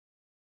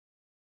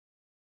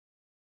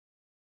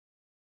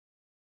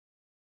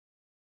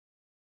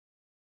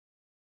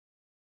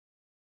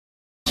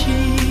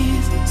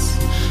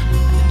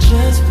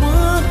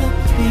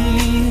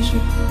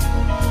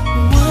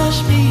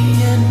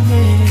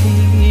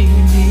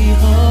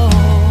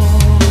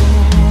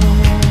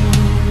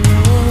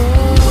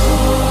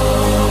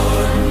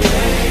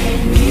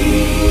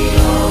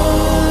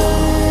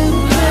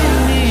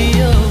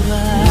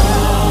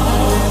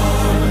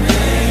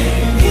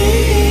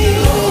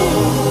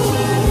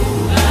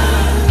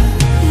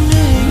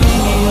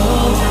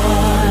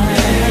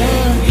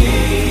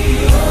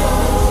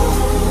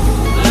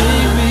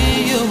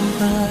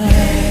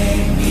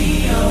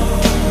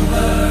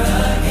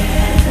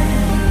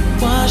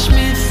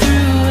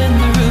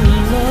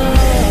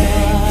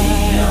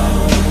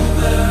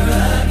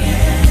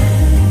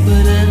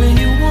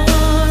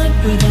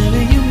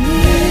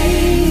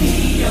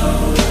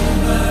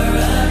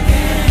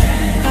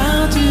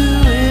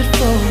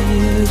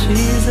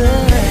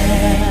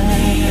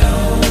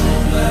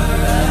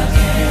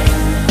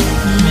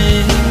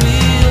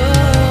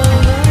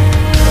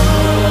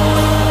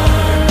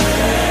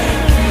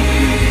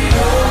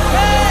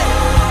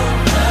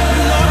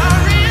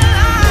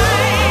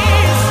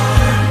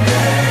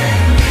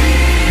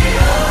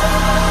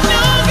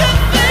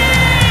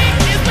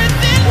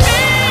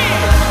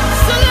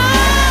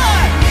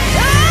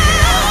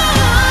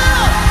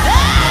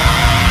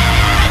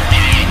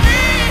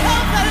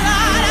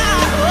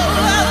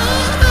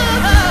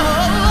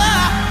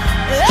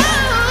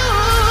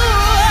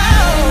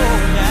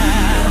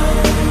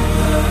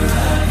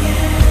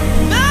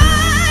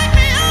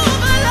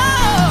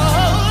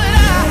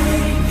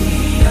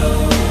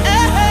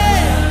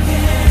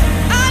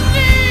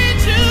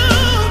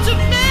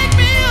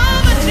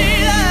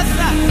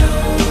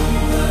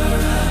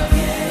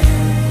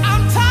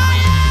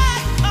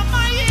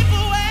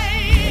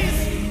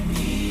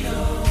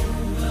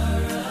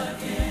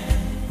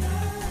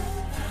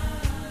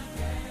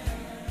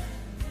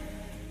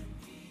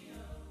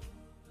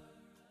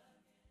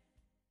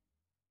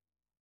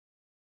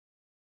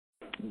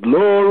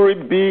Glory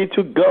be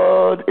to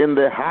God in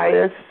the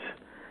highest,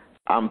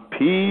 and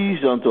peace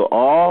unto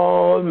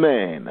all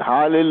men.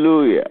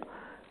 Hallelujah.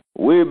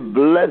 We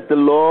bless the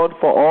Lord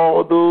for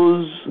all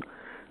those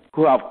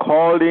who have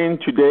called in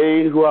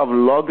today, who have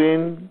logged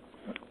in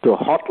to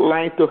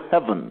Hotline to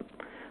Heaven.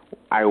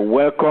 I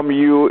welcome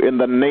you in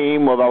the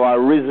name of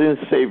our risen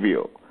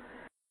Savior,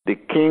 the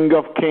King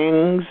of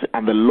Kings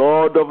and the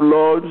Lord of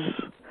Lords,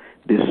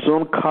 the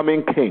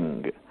soon-coming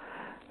King,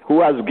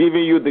 who has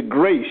given you the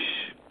grace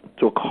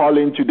to call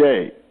in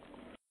today.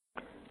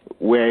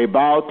 We're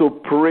about to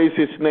praise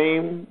His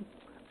name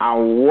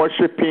and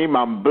worship Him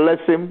and bless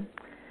Him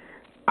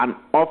and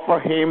offer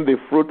Him the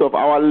fruit of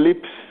our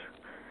lips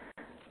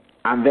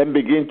and then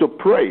begin to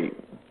pray.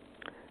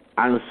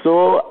 And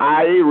so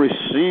I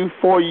receive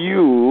for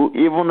you,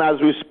 even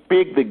as we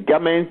speak, the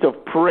garment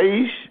of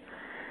praise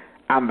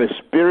and the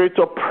spirit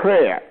of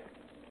prayer.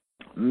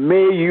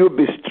 May you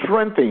be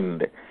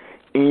strengthened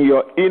in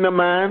your inner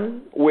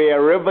man,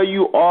 wherever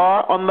you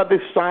are under the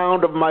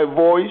sound of my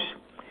voice.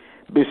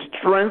 Be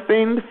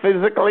strengthened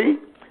physically,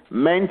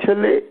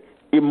 mentally,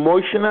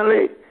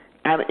 emotionally,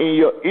 and in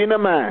your inner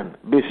man.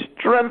 Be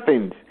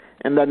strengthened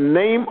in the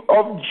name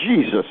of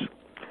Jesus.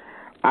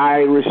 I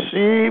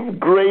receive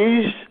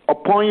grace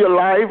upon your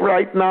life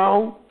right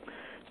now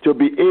to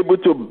be able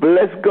to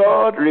bless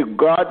God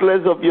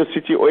regardless of your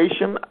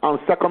situation and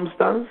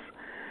circumstance,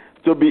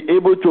 to be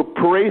able to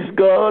praise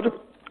God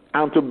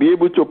and to be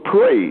able to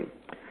pray.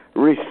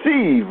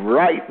 Receive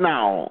right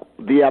now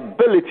the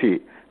ability,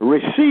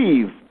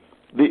 receive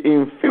the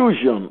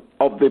infusion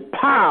of the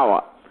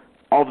power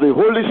of the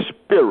Holy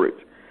Spirit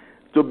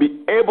to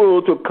be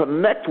able to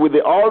connect with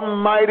the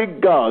Almighty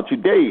God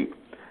today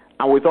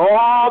and with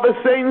all the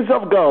saints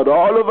of God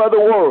all over the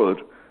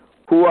world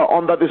who are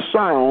under the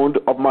sound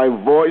of my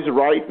voice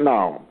right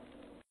now.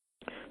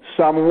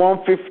 Psalm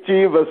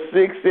 150 verse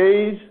 6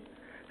 says,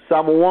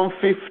 Psalm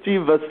 150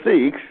 verse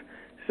 6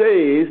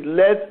 says,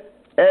 let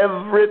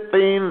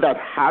everything that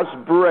has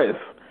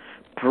breath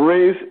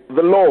praise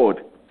the Lord.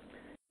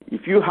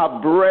 If you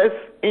have breath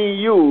in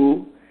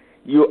you,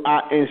 you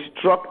are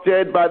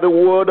instructed by the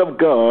word of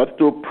God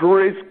to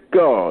praise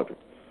God.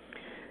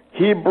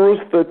 Hebrews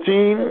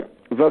 13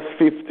 verse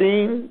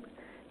 15,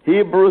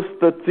 Hebrews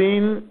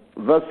 13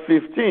 verse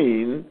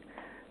 15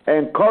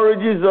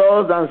 encourages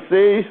us and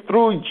says,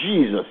 through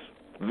Jesus,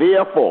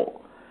 therefore,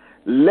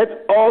 let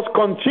us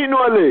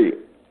continually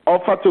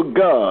offer to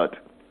God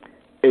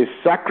a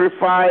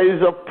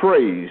sacrifice of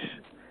praise,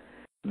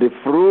 the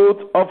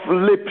fruit of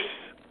lips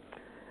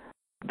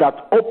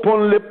that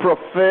openly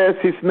profess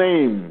His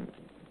name.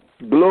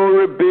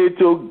 Glory be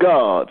to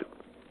God.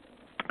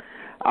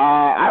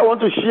 I want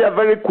to share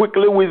very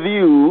quickly with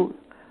you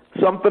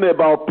something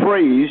about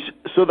praise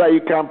so that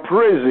you can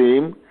praise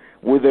Him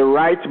with the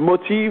right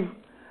motive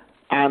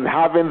and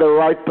having the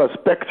right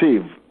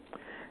perspective.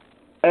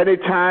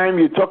 Anytime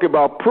you talk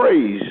about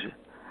praise,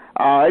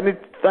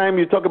 anytime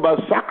you talk about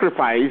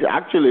sacrifice,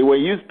 actually,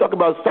 when you talk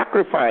about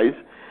sacrifice,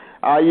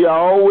 you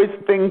are always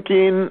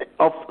thinking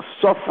of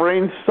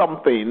suffering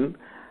something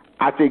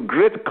at a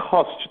great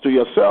cost to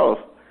yourself.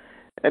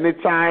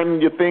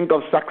 Anytime you think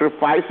of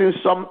sacrificing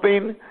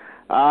something,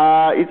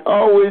 it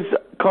always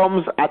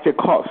comes at a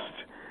cost.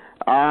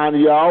 And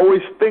you're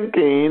always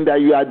thinking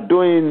that you are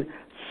doing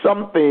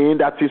something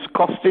that is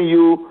costing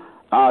you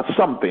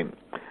something.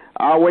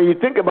 When you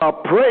think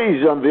about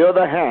praise, on the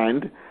other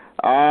hand,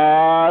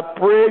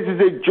 praise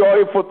is a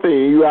joyful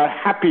thing. You are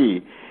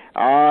happy.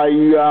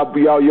 Your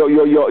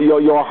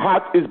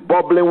heart is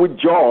bubbling with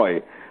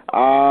joy.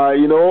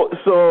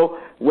 So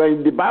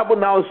when the Bible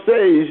now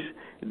says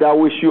that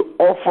we should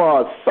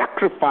offer a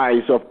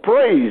sacrifice of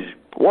praise,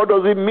 what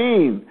does it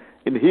mean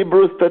in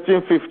Hebrews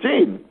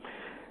 13:15?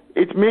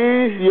 It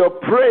means your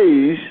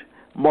praise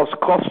must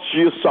cost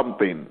you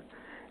something.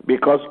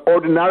 Because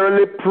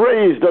ordinarily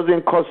praise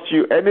doesn't cost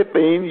you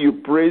anything. You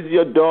praise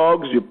your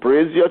dogs, you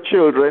praise your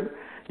children,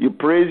 you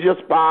praise your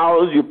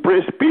spouse, you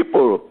praise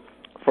people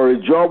for a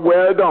job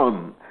well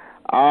done.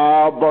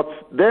 But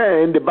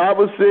then the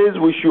Bible says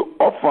we should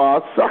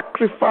offer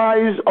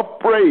sacrifice of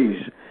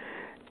praise.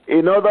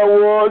 In other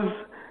words,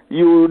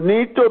 you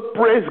need to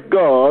praise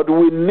God.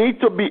 We need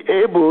to be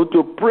able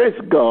to praise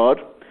God,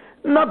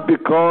 not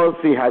because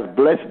He has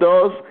blessed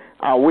us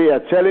and we are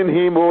telling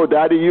Him, oh,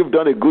 Daddy, you've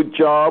done a good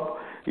job.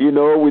 We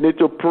need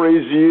to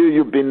praise you.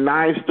 You've been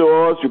nice to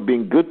us. You've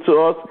been good to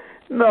us.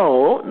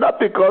 No, not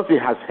because He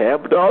has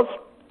helped us,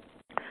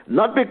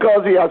 not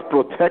because He has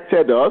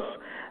protected us,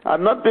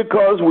 and not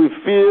because we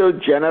feel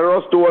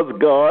generous towards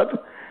God.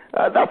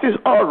 That is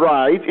all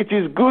right. It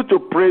is good to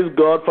praise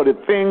God for the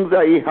things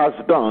that He has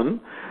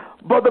done.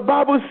 But the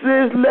Bible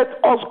says, let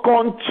us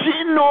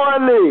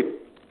continually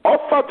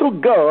offer to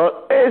God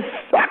a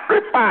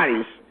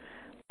sacrifice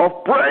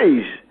of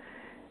praise.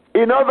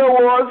 In other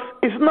words,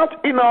 it's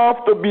not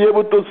enough to be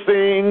able to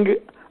sing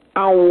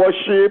and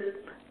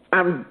worship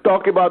and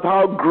talk about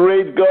how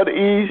great God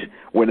is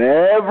when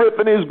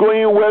everything is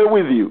going well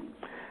with you.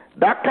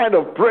 That kind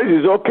of praise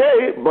is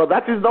okay, but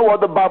that is not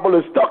what the Bible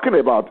is talking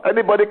about.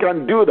 Anybody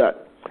can do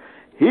that.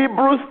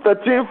 Hebrews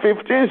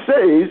 13:15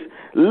 says,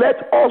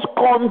 let us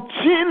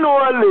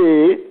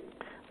continually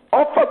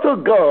offer to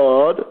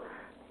God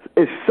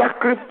a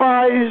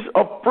sacrifice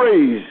of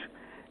praise.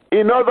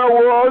 In other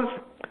words,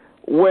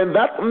 when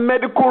that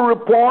medical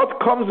report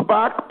comes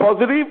back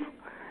positive,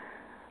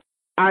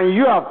 and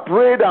you have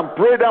prayed and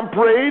prayed and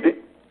prayed,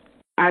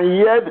 and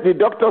yet the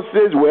doctor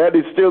says, well,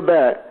 it's still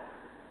there.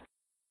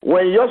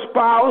 When your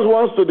spouse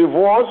wants to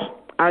divorce,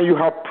 and you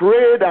have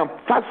prayed and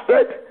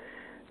fasted,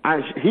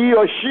 and he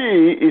or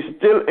she is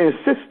still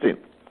insisting.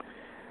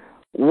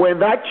 When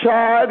that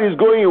child is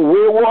going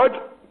wayward,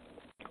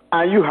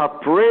 and you have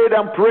prayed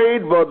and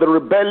prayed, but the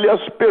rebellious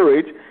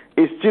spirit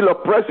is still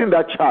oppressing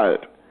that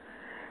child.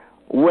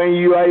 When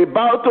you are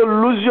about to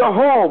lose your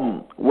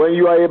home, when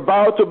you are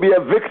about to be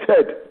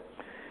evicted,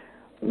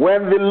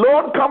 when the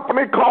loan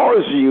company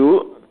calls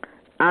you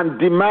and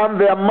demand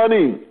their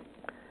money,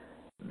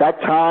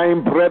 that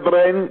time,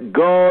 brethren,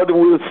 God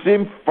will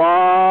seem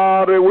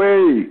far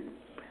away.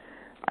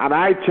 And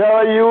I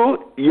tell you,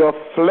 your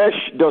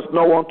flesh does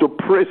not want to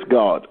praise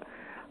God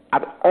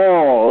at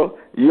all.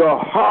 Your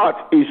heart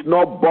is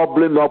not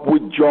bubbling up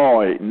with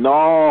joy.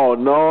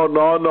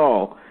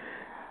 No.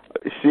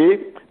 See,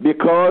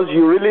 because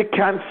you really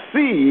can't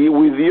see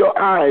with your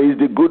eyes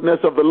the goodness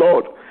of the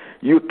Lord.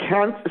 You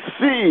can't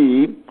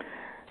see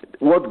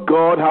what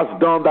God has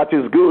done that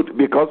is good,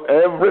 because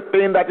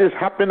everything that is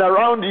happening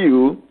around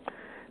you,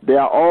 they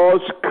are all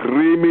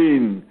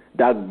screaming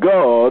that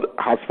God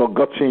has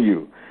forgotten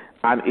you.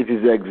 And it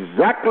is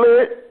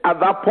exactly at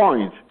that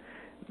point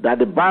that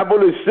the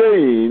Bible is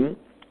saying,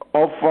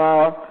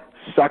 offer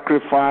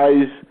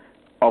sacrifice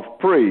of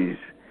praise.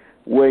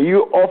 When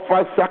you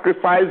offer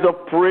sacrifice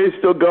of praise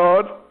to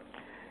God,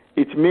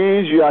 it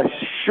means you are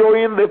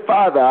showing the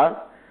Father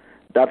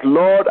that,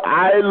 Lord,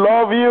 I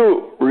love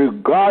you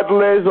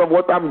regardless of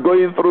what I'm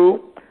going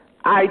through.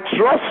 I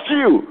trust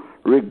you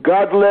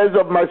regardless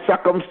of my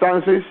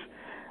circumstances.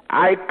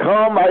 I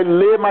come, I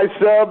lay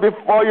myself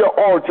before your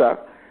altar,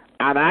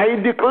 and I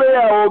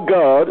declare, oh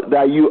God,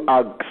 that you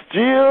are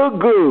still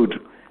good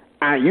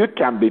and you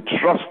can be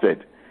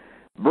trusted.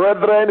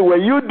 Brethren,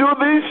 when you do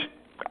this,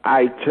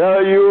 I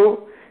tell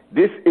you,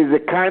 this is the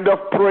kind of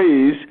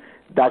praise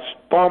that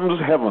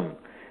storms heaven.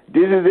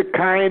 This is the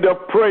kind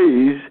of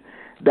praise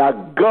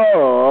that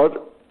God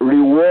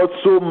rewards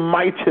so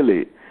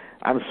mightily.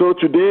 And so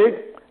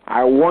today,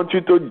 I want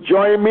you to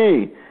join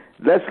me.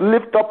 Let's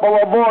lift up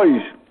our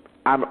voice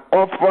and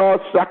offer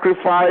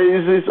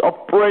sacrifices of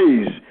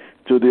praise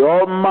to the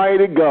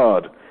Almighty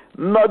God,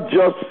 not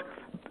just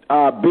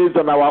based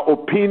on our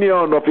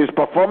opinion of his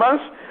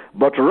performance,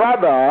 but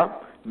rather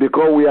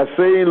because we are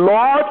saying,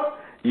 Lord,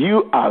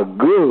 you are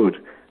good.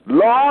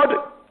 Lord,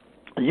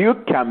 you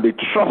can be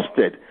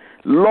trusted.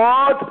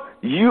 Lord,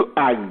 you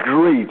are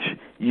great.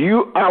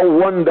 You are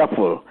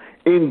wonderful.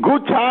 In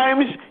good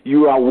times,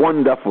 you are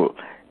wonderful.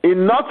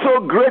 In not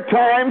so great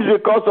times,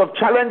 because of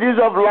challenges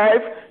of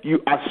life, you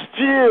are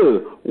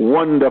still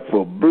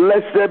wonderful.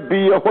 Blessed be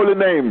your holy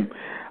name.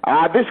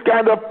 This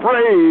kind of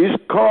praise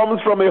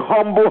comes from a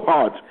humble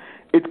heart.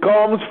 It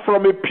comes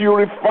from a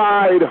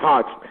purified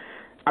heart.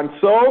 And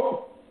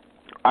so,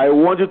 I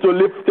want you to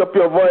lift up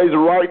your voice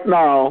right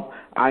now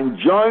and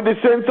join the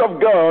saints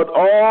of God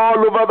all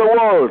over the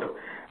world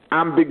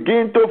and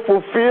begin to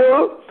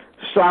fulfill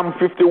Psalm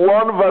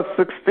 51 verse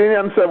 16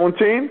 and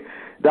 17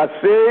 that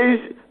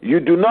says, you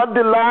do not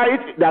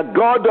delight, that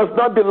God does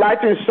not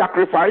delight in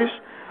sacrifice,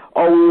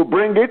 or we will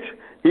bring it.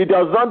 He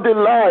does not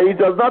delight, he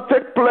does not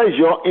take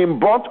pleasure in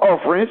burnt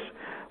offerings,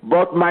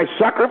 but my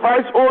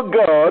sacrifice, O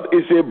God,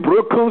 is a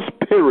broken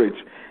spirit,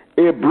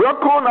 a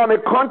broken and a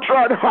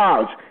contrite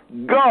heart.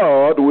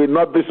 God will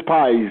not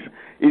despise.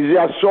 Is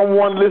there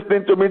someone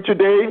listening to me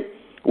today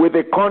with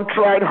a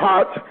contrite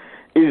heart?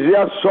 Is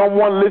there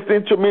someone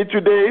listening to me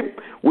today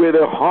with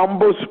a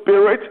humble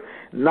spirit?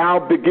 Now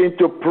begin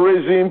to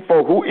praise him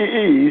for who he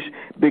is.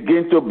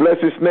 Begin to bless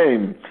his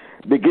name.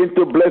 Begin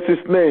to bless his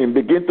name.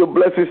 Begin to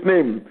bless his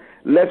name.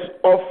 Let's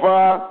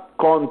offer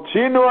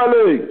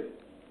continually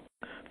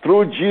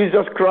through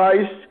Jesus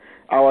Christ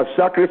our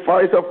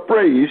sacrifice of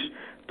praise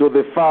to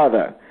the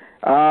Father.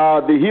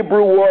 The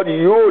Hebrew word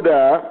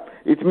Yoda,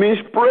 it means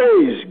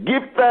praise,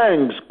 give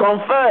thanks,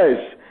 confess.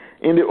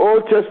 In the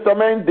Old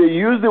Testament, they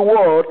use the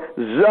word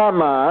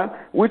Zama,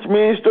 which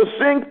means to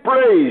sing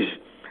praise.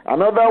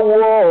 Another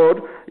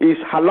word is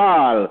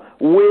halal,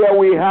 where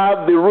we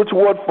have the root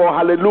word for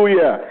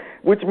hallelujah,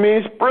 which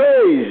means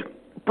praise.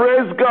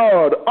 Praise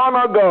God,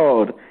 honor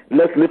God.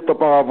 Let's lift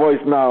up our voice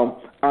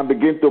now and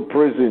begin to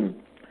praise him.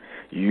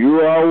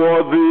 You are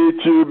worthy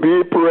to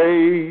be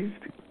praised.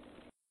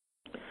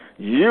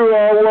 You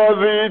are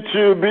worthy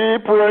to be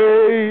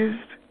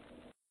praised.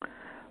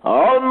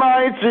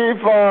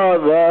 Almighty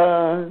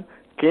Father,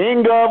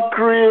 King of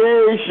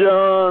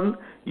creation,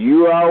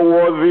 you are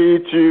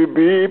worthy to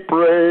be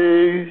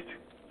praised.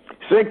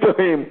 Sing to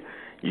him.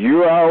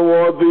 You are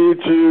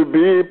worthy to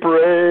be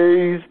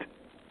praised.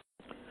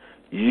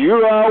 You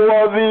are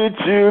worthy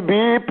to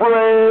be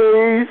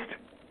praised.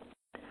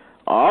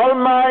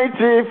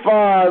 Almighty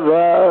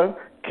Father,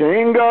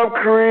 King of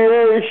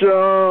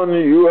creation,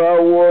 you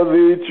are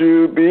worthy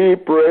to be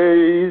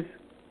praised.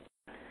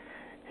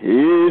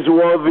 He's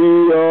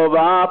worthy of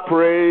our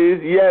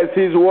praise. Yes,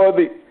 he's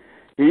worthy.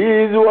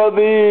 He's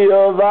worthy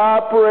of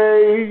our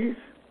praise.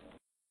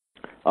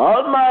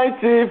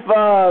 Almighty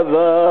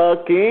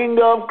Father, King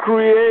of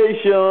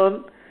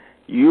creation,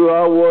 you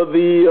are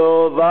worthy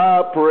of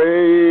our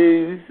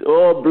praise.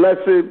 Oh,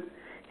 bless him.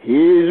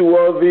 He's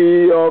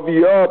worthy of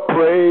your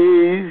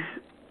praise.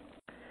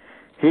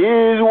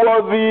 He's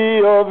worthy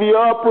of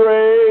your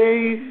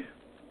praise.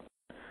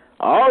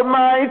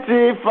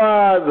 Almighty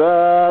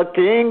Father,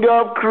 King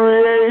of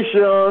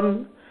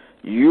creation,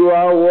 you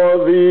are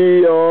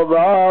worthy of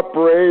our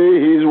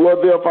praise. He's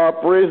worthy of our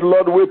praise.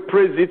 Lord, we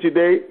praise you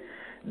today.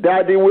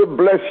 Daddy, we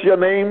bless your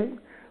name.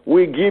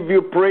 We give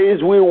you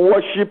praise. We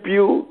worship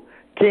you.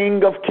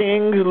 King of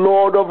kings,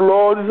 Lord of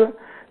lords,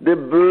 the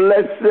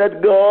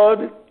blessed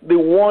God, the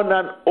one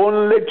and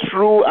only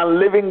true and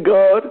living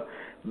God,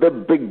 the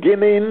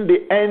beginning,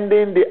 the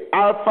ending, the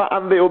Alpha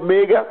and the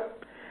Omega,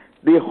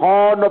 the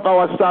horn of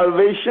our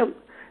salvation,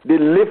 the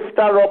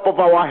lifter up of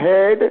our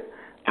head,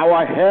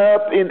 our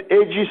help in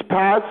ages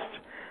past,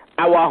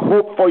 our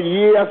hope for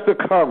years to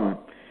come.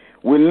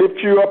 We lift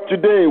you up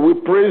today. We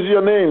praise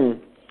your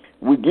name.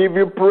 We give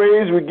you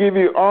praise. We give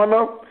you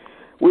honor.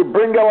 We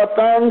bring our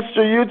thanks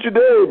to you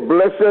today.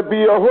 Blessed be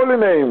your holy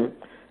name.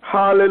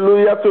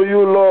 Hallelujah to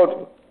you,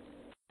 Lord.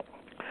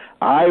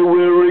 I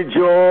will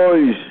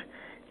rejoice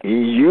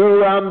in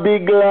you and be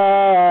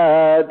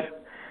glad.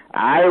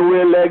 I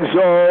will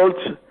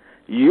exalt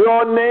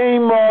your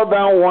name more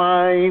than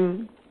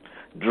wine.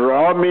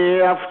 Draw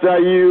me after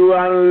you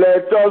and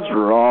let us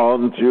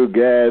run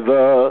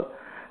together.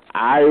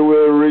 I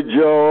will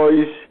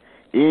rejoice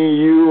in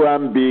you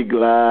and be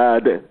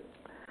glad.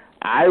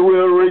 I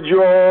will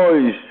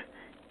rejoice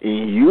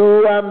in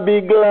you and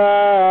be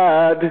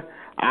glad.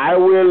 I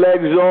will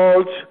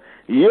exalt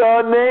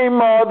your name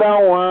more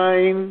than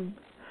wine.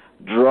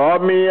 Draw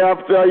me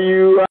after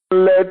you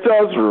and let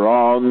us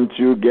run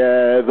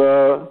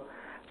together.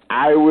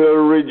 I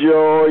will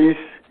rejoice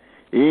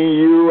in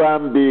you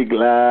and be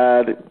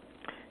glad.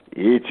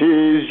 It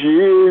is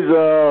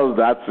Jesus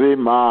that's in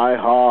my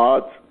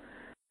heart.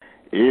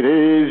 It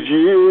is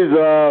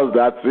Jesus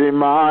that's in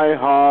my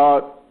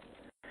heart.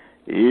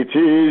 It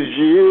is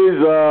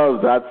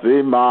Jesus that's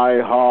in my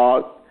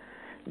heart.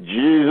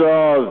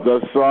 Jesus,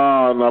 the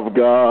Son of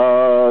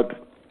God.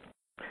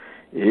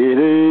 It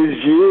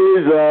is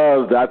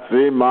Jesus that's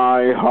in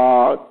my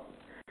heart.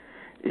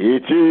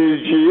 It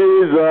is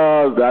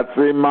Jesus that's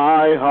in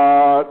my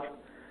heart.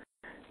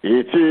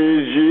 It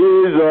is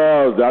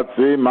Jesus that's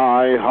in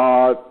my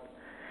heart.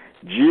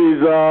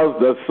 Jesus,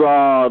 the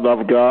Son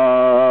of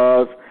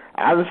God.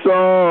 And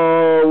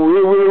so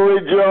we will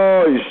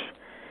rejoice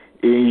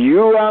in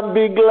you and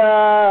be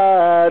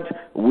glad.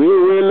 We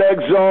will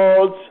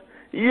exalt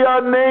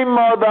your name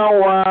more than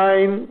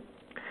wine.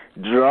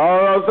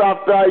 Draw us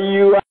after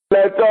you and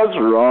let us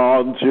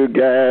run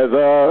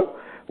together.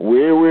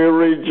 We will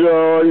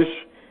rejoice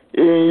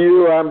in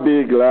you and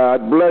be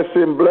glad. Bless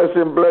him, bless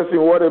him, bless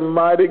him. What a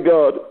mighty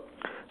God.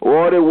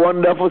 What a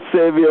wonderful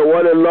Savior.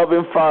 What a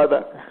loving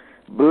Father.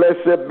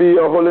 Blessed be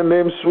your holy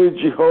name, sweet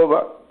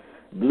Jehovah.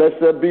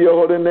 Blessed be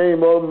your holy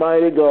name,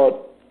 Almighty God.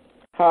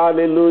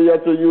 Hallelujah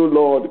to you,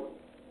 Lord.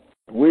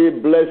 We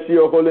bless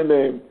your holy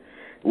name.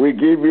 We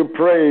give you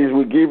praise.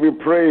 We give you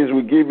praise.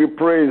 We give you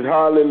praise.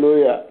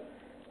 Hallelujah.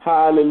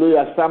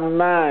 Hallelujah. Psalm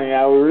 9.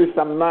 I will read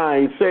Psalm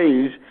 9. It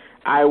says,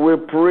 I will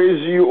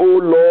praise you, O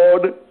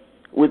Lord,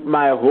 with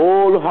my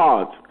whole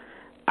heart.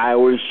 I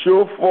will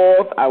show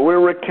forth, I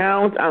will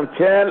recount and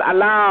tell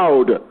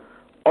aloud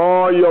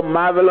all your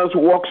marvelous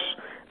works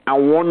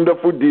and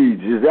wonderful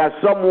deeds. Is there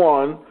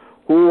someone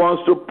who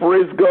wants to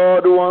praise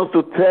God, who wants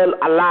to tell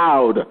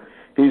aloud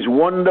his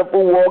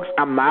wonderful works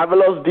and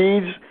marvelous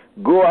deeds?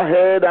 Go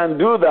ahead and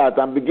do that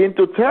and begin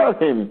to tell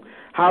him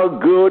how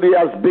good he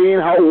has been,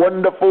 how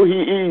wonderful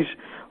he is.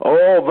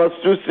 Oh, verse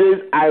 2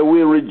 says, I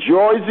will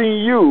rejoice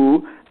in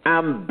you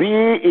and be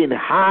in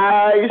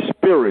high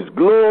spirits.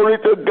 Glory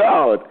to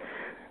God.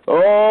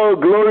 Oh,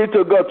 glory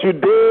to God.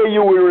 Today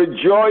you will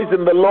rejoice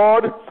in the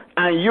Lord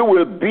and you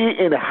will be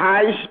in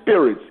high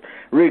spirits.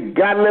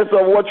 Regardless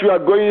of what you are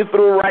going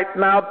through right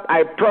now,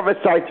 I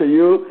prophesy to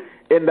you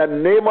in the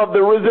name of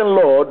the risen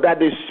Lord that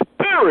the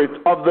Spirit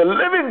of the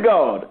living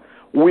God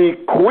will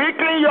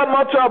quicken your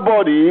mortal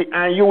body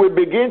and you will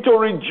begin to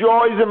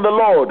rejoice in the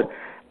Lord.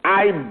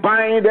 I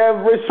bind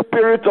every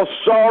spirit of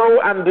sorrow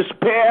and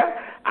despair.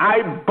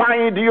 I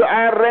bind you.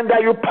 I render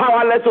you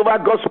powerless over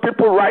God's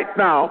people right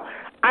now.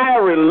 I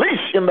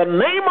release in the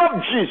name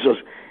of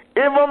Jesus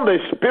even the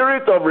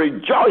spirit of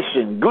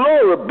rejoicing.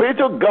 Glory be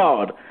to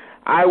God.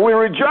 I will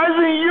rejoice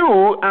in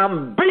you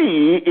and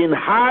be in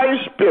high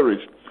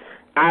spirits.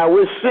 I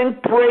will sing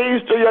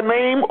praise to your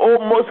name, O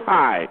Most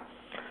High.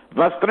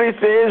 Verse 3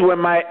 says, when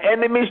my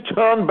enemies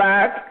turn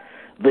back,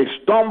 they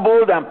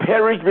stumbled and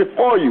perished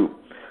before you.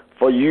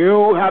 For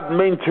you have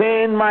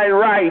maintained my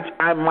right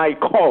and my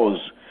cause.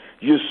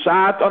 You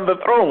sat on the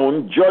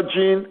throne,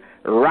 judging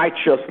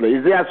righteously.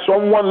 Is there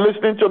someone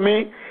listening to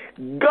me?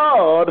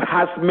 God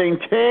has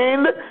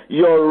maintained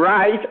your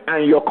right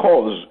and your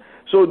cause.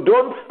 So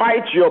don't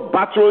fight your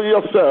battle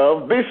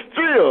yourself. Be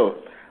still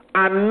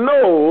and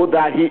know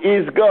that He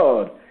is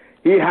God.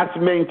 He has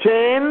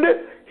maintained,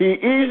 He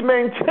is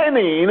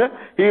maintaining,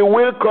 He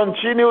will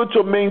continue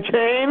to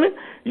maintain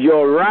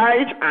your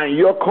right and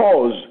your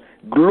cause.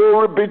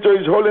 Glory be to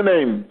His holy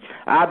name.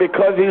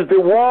 Because He's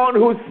the one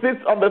who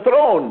sits on the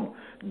throne,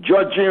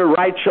 judging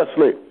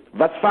righteously.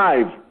 Verse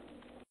 5.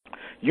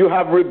 You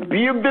have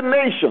rebuked the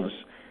nations.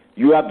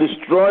 You have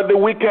destroyed the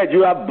wicked.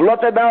 You have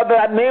blotted out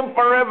their name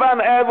forever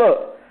and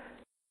ever.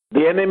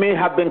 The enemy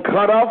have been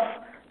cut off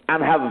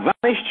and have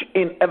vanished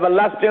in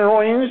everlasting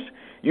ruins.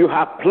 You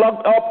have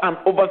plucked up and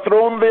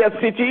overthrown their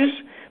cities.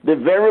 The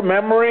very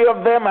memory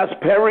of them has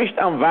perished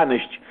and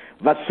vanished.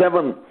 Verse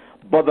 7.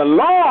 But the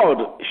Lord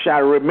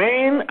shall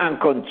remain and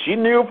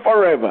continue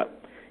forever.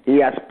 He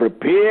has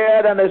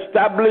prepared and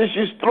established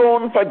His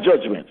throne for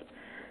judgment.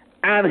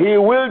 And He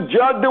will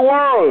judge the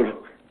world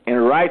in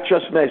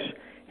righteousness.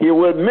 He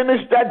will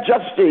minister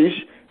justice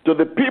to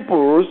the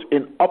peoples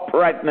in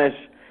uprightness.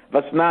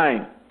 Verse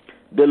 9.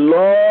 The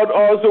Lord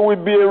also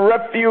will be a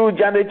refuge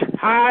and a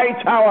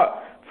high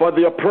tower for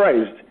the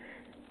oppressed.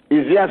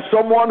 Is there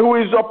someone who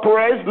is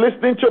oppressed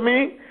listening to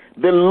me?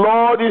 The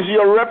Lord is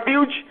your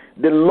refuge.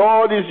 The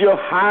Lord is your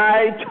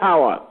high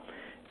tower.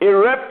 A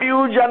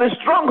refuge and a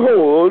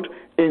stronghold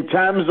in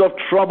times of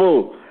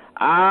trouble.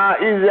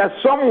 Is there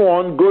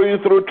someone going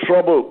through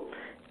trouble?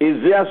 Is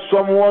there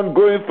someone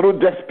going through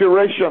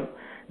desperation?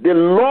 The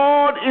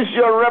Lord is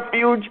your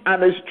refuge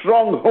and a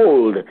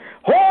stronghold.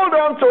 Hold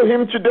on to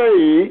Him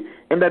today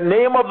in the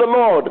name of the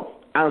Lord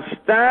and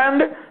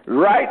stand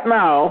right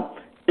now,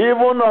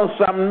 even on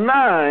Psalm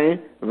 9,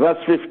 verse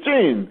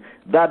 15,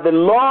 that the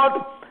Lord,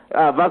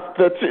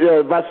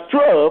 verse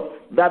 12,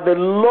 that the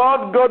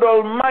Lord God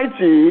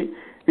Almighty,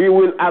 He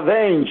will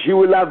avenge. He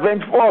will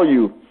avenge for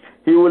you.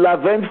 He will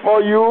avenge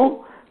for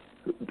you,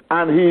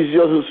 and He is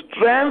your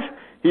strength.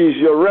 He is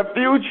your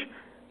refuge,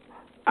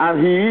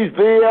 and He is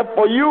there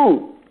for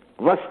you.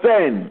 Verse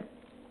 10,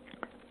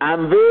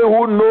 and they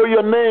who know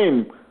your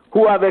name,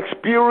 who have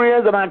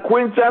experienced an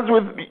acquaintance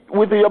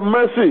with your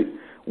mercy,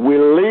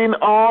 will lean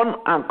on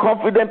and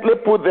confidently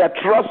put their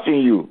trust in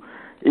you.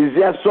 Is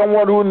there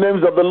someone who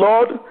names of the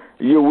Lord?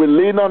 You will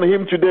lean on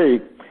Him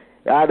today.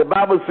 The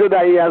Bible said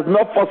that He has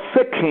not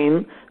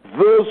forsaken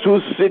those who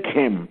seek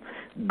Him.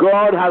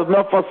 God has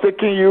not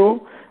forsaken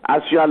you.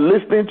 As you are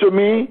listening to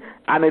me,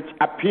 and it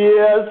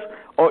appears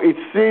or it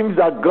seems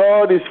that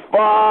God is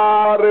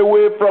far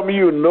away from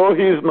you. No,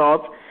 He is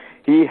not.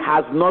 He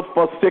has not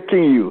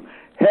forsaken you.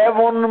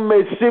 Heaven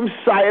may seem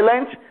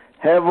silent.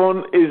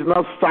 Heaven is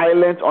not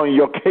silent on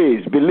your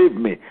case. Believe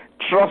me.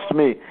 Trust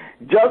me.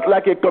 Just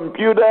like a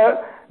computer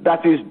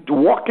that is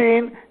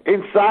working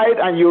inside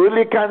and you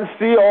really can't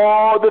see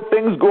all the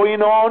things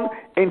going on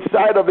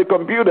inside of the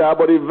computer,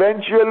 but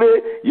eventually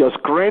your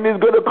screen is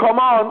going to come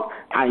on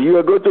and you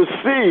are going to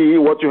see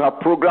what you have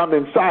programmed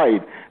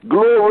inside.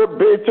 Glory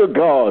be to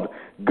God.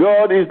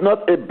 God is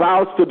not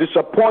about to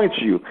disappoint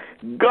you.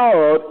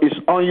 God is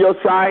on your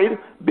side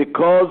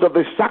because of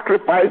the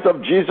sacrifice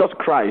of Jesus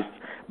Christ.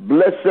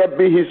 Blessed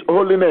be His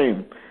holy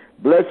name.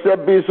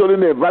 Blessed be His holy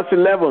name. Verse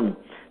 11.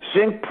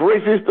 Sing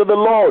praises to the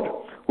Lord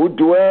who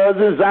dwells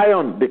in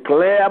Zion.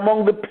 Declare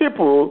among the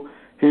people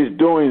His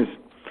doings.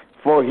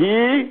 For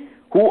He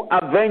who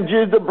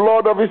avenges the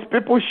blood of His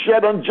people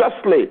shed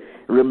unjustly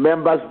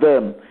remembers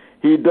them.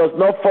 He does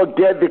not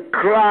forget the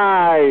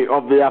cry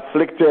of the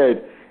afflicted.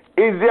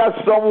 Is there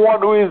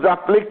someone who is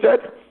afflicted?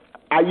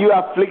 Are you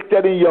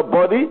afflicted in your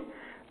body?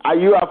 Are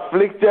you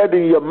afflicted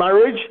in your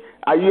marriage?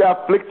 Are you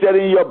afflicted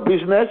in your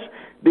business?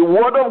 The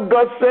Word of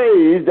God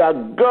says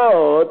that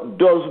God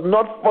does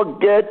not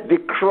forget the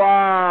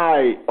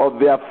cry of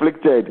the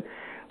afflicted.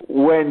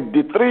 When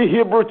the three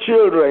Hebrew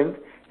children,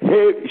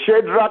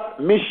 Shadrach,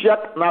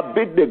 Meshach, and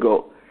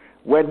Abednego,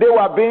 when they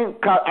were being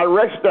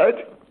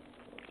arrested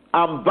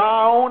and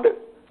bound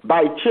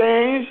by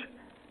chains,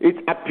 it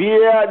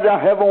appeared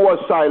that heaven was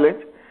silent.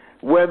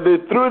 When they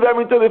threw them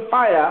into the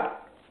fire,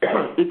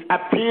 it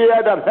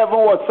appeared that heaven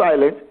was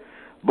silent.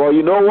 But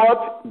you know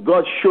what?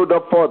 God showed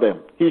up for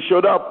them. He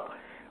showed up.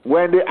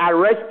 When they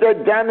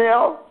arrested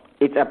Daniel,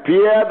 it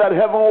appeared that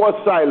heaven was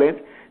silent.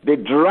 They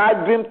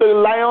dragged him to the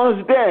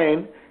lion's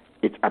den.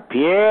 It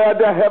appeared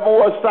that heaven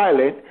was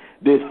silent.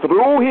 They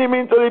threw him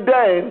into the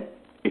den.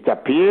 It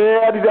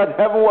appeared that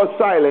heaven was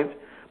silent.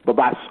 But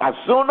as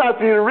soon as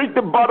he reached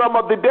the bottom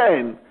of the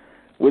den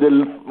with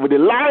the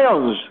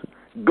lions,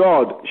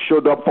 God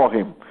showed up for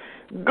him.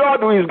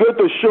 God is going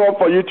to show up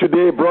for you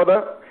today,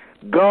 brother.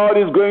 God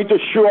is going to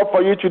show up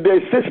for you today,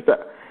 sister.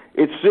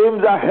 It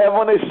seems that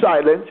heaven is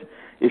silent.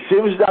 It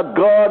seems that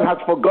God has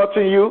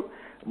forgotten you,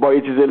 but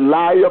it is a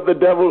lie of the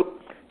devil.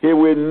 He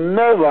will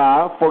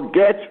never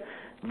forget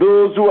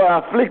those who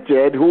are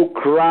afflicted who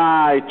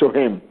cry to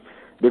Him,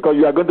 because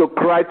you are going to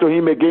cry to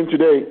Him again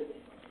today.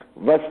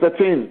 Verse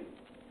 13.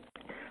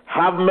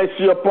 Have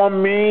mercy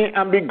upon me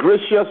and be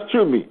gracious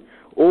to me,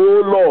 O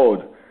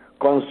Lord.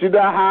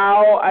 Consider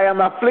how I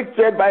am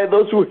afflicted by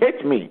those who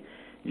hate me.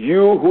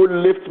 You who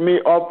lift me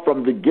up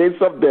from the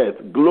gates of death.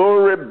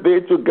 Glory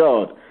be to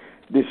God.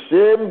 The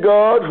same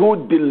God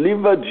who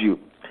delivered you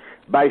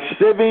by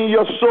saving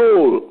your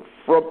soul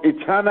from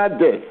eternal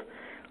death,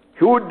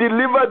 who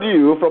delivered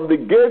you from the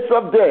gates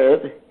of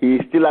death, he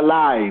is still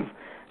alive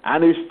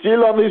and is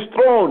still on his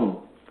throne,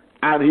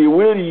 and he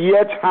will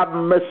yet have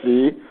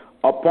mercy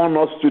upon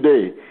us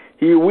today.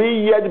 He will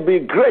yet be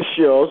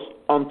gracious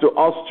unto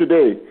us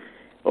today.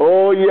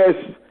 Oh yes,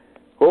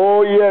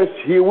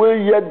 he will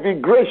yet be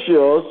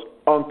gracious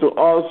unto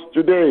us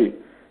today.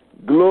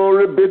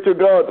 Glory be to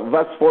God.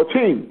 Verse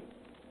 14.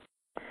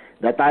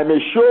 That I may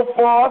show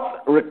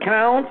forth,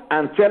 recount,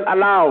 and tell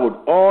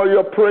aloud all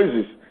your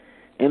praises.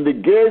 In the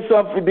gates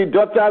of the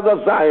daughters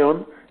of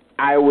Zion,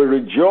 I will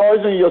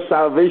rejoice in your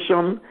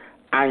salvation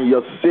and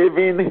your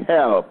saving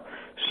help.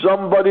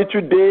 Somebody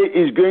today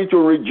is going to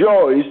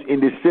rejoice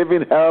in the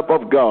saving help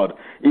of God.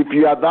 If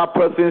you are that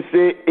person,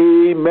 say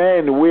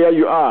amen where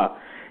you are.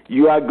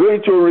 You are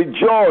going to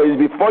rejoice.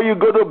 Before you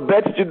go to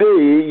bed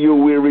today, you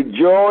will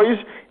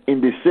rejoice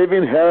in the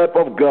saving help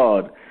of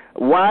God.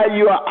 While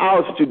you are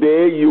out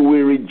today, you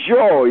will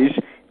rejoice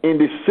in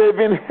the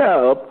saving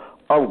help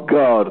of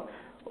God.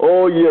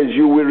 Oh yes,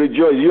 you will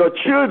rejoice. Your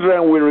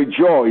children will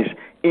rejoice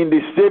in the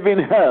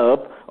saving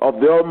help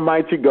of the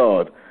Almighty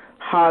God.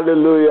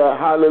 Hallelujah,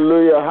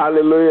 hallelujah,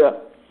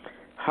 hallelujah,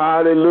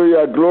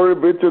 hallelujah. Glory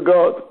be to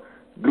God.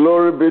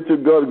 Glory be to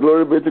God.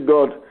 Glory be to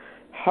God.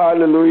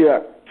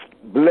 Hallelujah.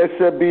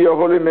 Blessed be your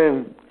holy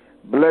name.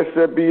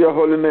 Blessed be your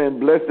holy name.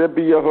 Blessed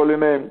be your holy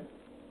name.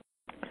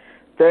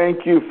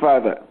 Thank you,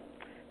 Father.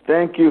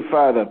 Thank you,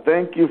 Father.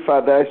 Thank you,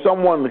 Father. There's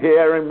someone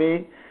hearing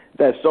me.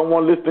 There's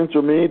someone listening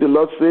to me. The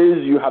Lord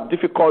says you have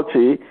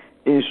difficulty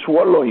in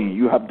swallowing.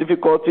 You have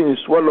difficulty in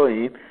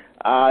swallowing.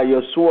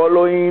 Your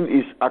swallowing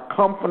is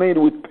accompanied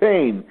with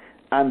pain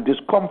and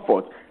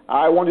discomfort.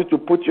 I want you to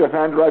put your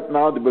hand right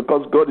now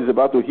because God is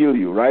about to heal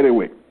you right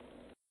away.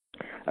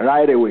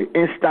 Right away.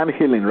 Instant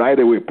healing right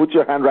away. Put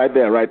your hand right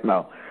there right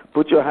now.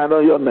 Put your hand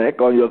on your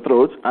neck, on your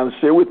throat, and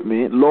say with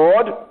me,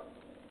 Lord,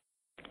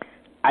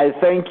 I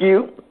thank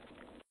you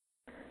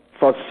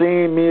for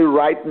seeing me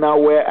right now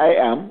where I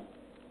am.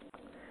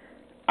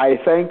 I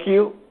thank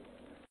you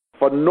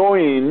for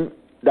knowing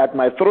that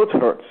my throat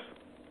hurts.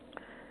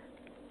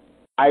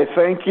 I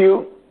thank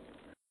you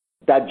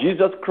that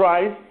Jesus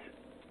Christ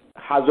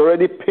has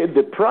already paid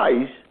the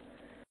price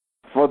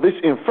for this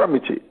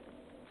infirmity.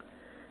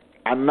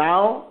 And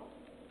now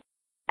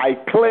I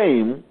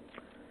claim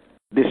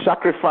the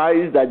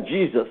sacrifice that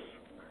Jesus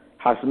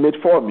has made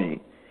for me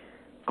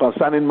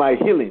concerning my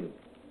healing.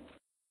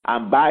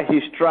 And by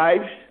his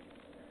stripes,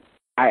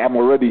 I am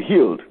already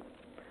healed.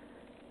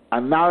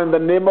 And now in the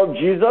name of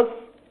Jesus,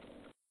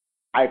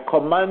 I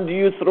command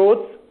you,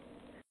 throat,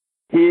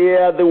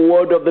 hear the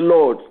word of the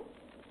Lord.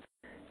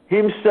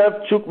 Himself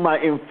took my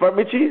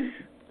infirmities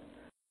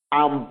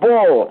and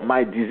bore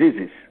my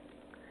diseases.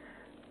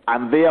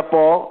 And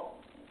therefore,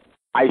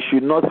 I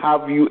should not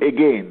have you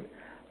again.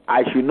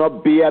 I should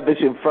not bear this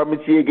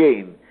infirmity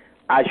again.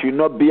 I should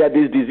not bear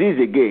this disease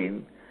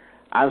again.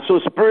 And so,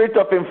 spirit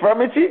of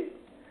infirmity,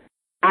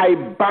 I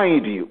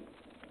bind you.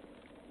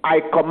 I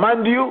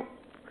command you,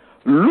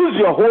 lose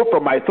your hold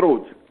from my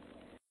throat.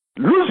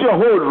 Lose your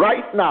hold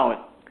right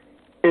now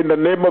in the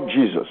name of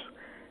Jesus.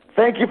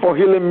 Thank you for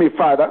healing me,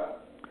 Father.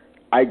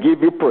 I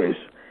give you praise.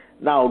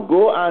 Now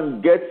go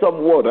and get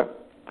some water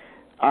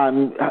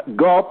and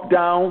gulp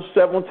down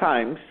 7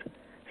 times.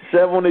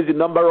 7 is the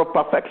number of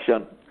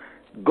perfection.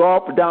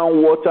 Gulp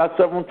down water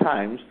 7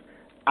 times.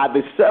 At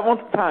the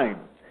 7th time,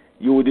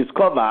 you will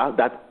discover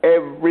that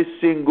every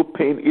single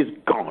pain is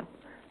gone,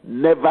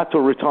 never to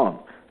return.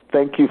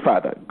 Thank you,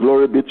 Father.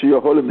 Glory be to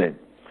your holy name.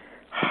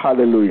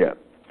 Hallelujah.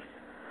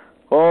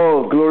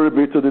 Oh, glory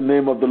be to the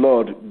name of the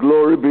Lord.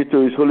 Glory be to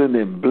his holy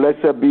name.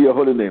 Blessed be your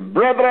holy name.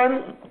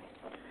 Brethren,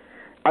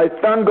 I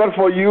thank God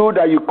for you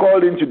that you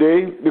called in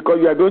today because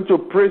you are going to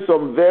pray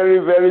some very,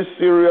 very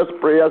serious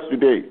prayers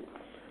today.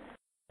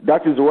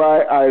 That is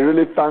why I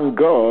really thank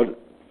God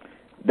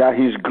that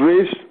his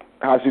grace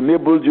has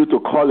enabled you to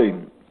call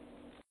in.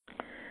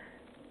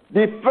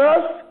 The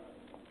first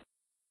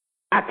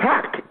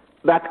attack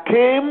that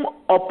came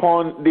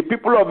upon the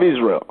people of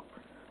Israel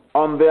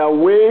on their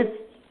way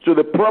to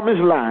the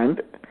promised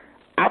land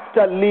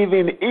after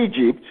leaving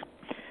Egypt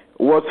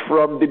was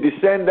from the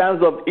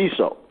descendants of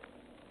Esau,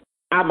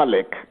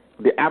 Amalek,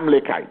 the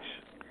Amalekites.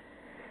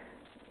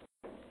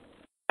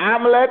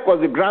 Amalek was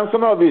the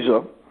grandson of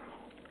Esau,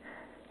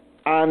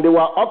 and they were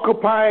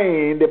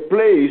occupying the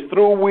place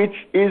through which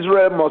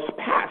Israel must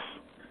pass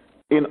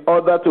in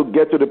order to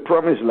get to the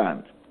promised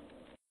land.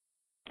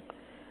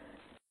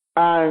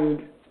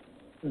 And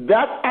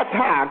that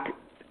attack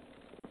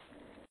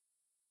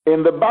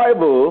in the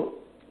Bible,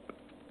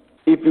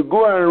 if you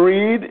go and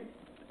read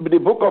the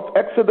book of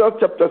Exodus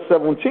chapter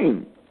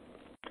 17,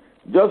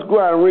 just go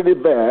and read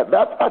it there.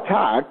 That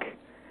attack,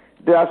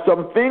 there are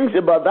some things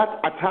about that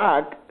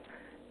attack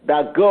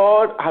that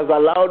God has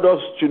allowed us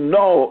to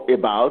know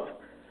about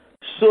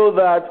so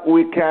that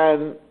we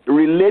can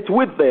relate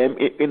with them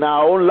in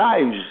our own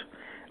lives,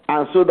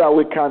 and so that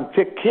we can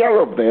take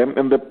care of them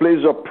in the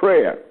place of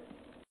prayer.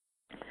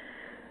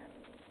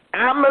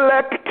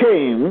 Amalek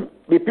came,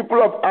 the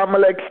people of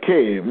Amalek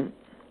came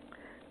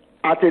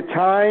at a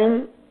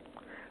time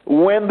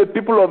when the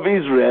people of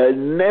Israel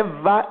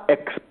never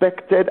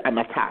expected an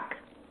attack.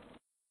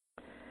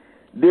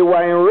 They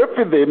were in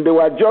Rephidim, they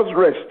were just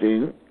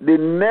resting. They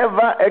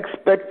never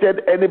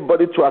expected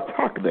anybody to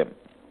attack them.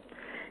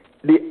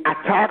 The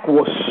attack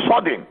was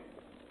sudden.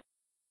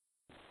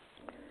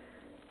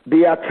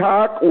 The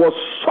attack was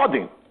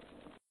sudden.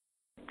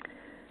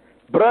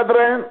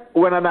 Brethren,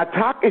 when an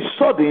attack is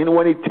sudden,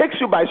 when it takes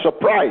you by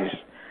surprise,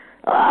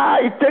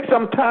 it takes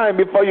some time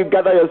before you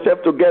gather yourself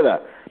together,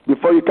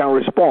 before you can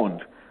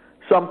respond.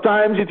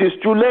 Sometimes it is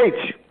too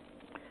late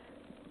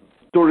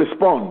to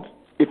respond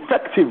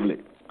effectively.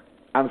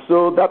 And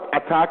so that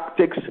attack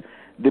takes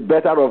the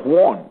better of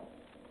one.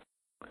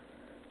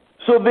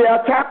 So the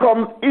attack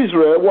on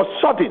Israel was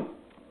sudden.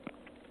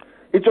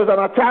 It was an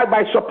attack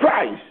by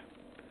surprise.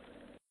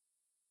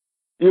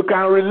 You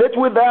can relate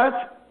with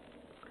that.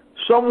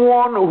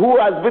 Someone who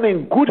has been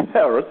in good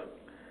health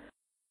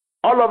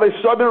all of a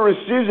sudden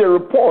receives a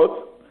report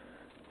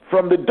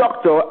from the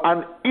doctor,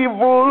 an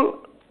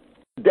evil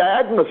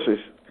diagnosis,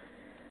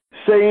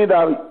 saying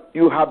that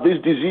you have this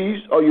disease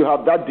or you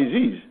have that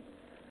disease.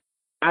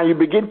 And you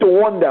begin to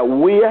wonder,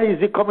 where is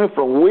it coming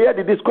from? Where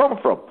did this come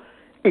from?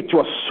 It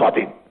was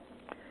sudden.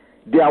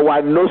 There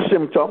were no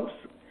symptoms.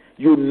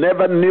 You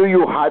never knew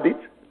you had it.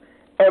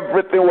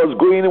 Everything was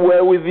going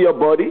well with your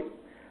body.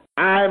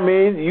 I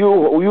mean, you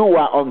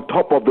were on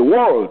top of the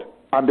world.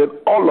 And then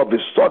all of a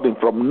sudden,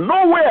 from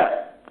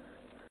nowhere,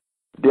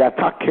 the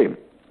attack came.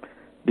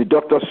 The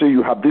doctor said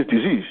you have this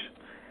disease.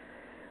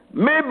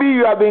 Maybe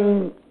you have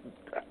been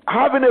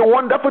having a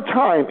wonderful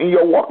time in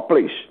your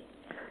workplace,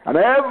 and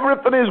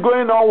everything is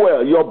going on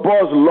well. Your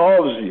boss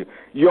loves you.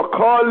 Your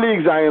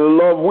colleagues are in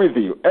love with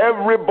you.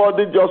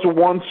 Everybody just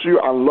wants you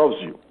and loves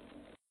you.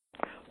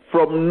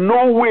 From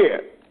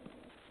nowhere,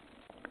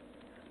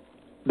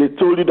 they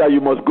told you that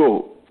you must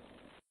go,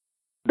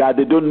 that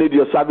they don't need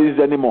your services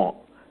anymore.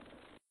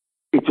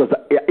 It was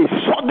a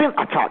sudden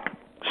attack.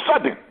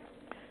 Sudden.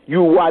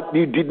 You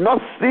did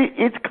not see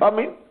it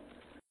coming.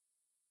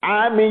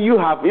 I mean, you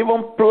have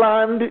even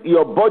planned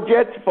your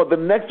budget for the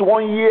next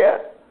 1 year,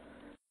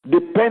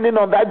 depending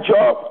on that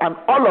job, and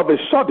all of a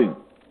sudden,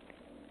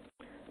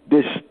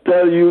 they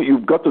tell you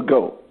you've got to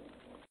go.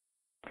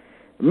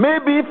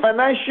 Maybe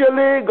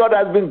financially, God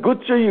has been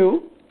good to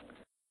you,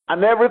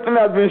 and everything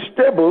has been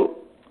stable,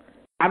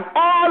 and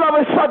all of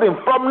a sudden,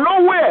 from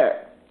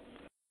nowhere,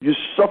 you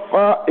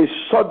suffer a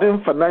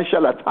sudden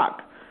financial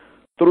attack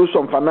through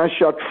some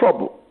financial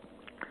trouble.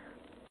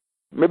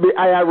 Maybe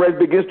IRS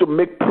begins to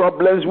make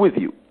problems with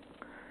you.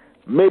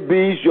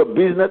 Maybe your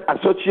business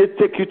associate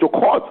take you to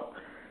court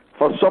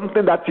for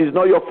something that is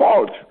not your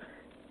fault,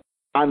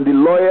 and the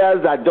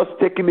lawyers are just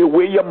taking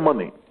away your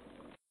money.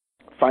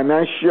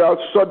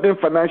 Sudden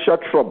financial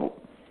trouble.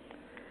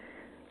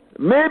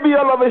 Maybe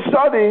all of a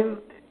sudden,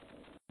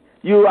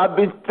 you have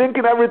been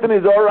thinking everything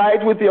is all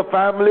right with your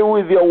family,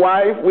 with your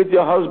wife, with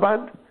your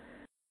husband,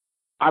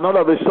 and all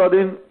of a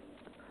sudden,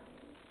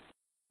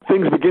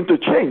 things begin to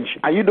change,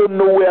 and you don't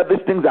know where these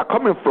things are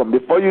coming from.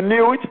 Before you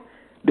knew it,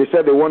 they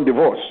said they want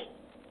divorce.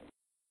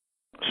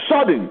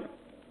 Sudden.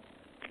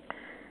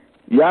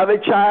 You have a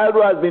child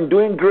who has been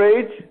doing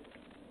great.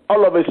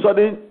 All of a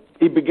sudden,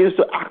 he begins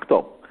to act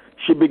up.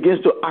 She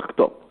begins to act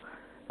up.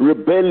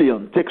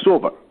 Rebellion takes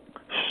over.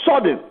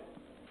 Sudden.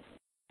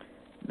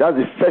 That's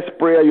the first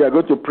prayer you are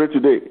going to pray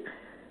today.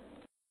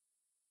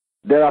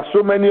 There are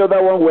so many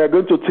other ones we are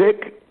going to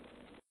take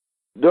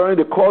during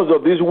the course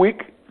of this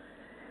week.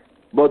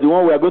 But the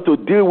one we are going to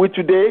deal with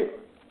today,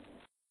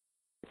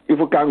 if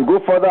we can go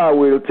further, I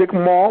will take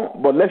more.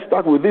 But let's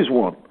start with this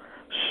one.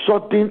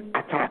 Sudden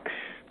attacks.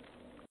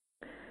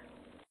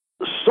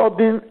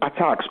 Sudden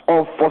attacks,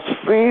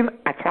 unforeseen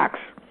attacks.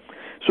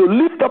 So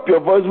lift up your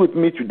voice with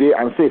me today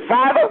and say,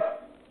 Father,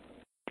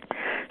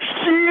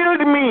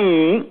 shield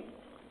me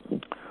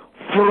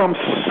from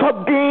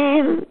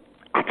sudden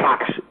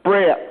attacks.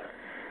 Prayer.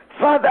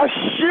 Father,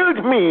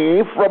 shield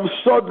me from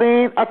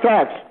sudden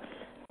attacks.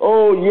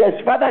 Oh, yes.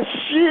 Father,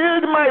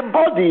 shield my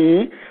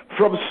body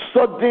from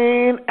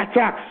sudden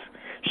attacks.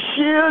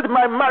 Shield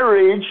my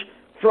marriage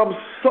from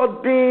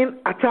sudden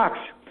attacks.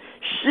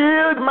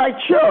 Shield my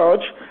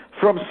church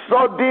from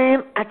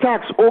sudden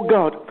attacks, oh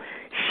God.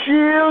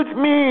 Shield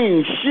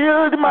me,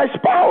 shield my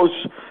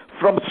spouse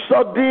from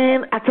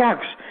sudden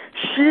attacks.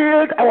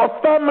 Shield our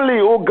family,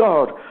 oh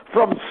God,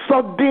 from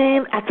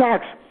sudden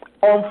attacks,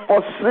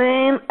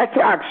 unforeseen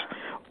attacks.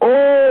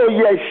 Oh,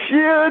 yes,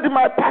 shield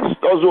my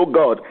pastors, oh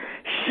God.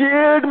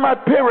 Shield my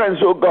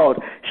parents, oh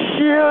God.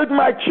 Shield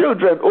my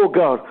children, oh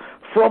God,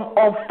 from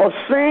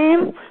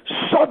unforeseen,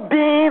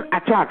 sudden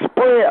attacks.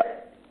 Prayer.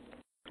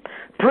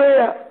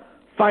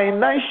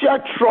 Financial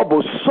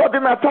trouble,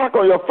 sudden attack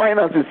on your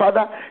finances.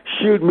 Father,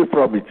 shield me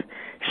from it.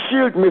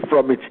 Shield me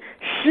from it.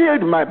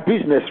 Shield my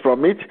business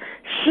from it.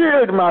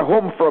 Shield my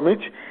home from it.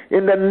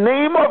 In the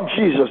name of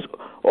Jesus.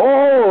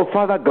 Oh,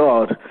 Father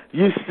God,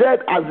 you said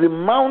as the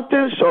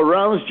mountain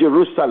surrounds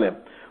Jerusalem,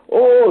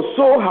 oh,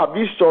 so have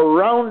you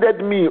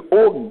surrounded me,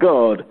 oh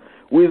God,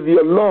 with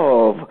your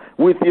love,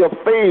 with your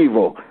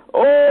favor.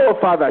 Oh,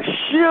 Father,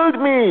 shield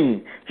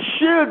me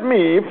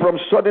from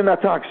sudden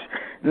attacks.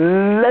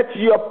 Let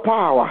your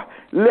power,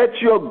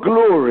 let your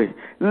glory,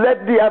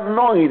 let the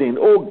anointing,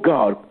 oh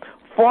God,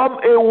 form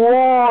a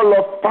wall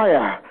of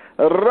fire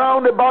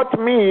round about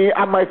me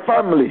and my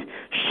family.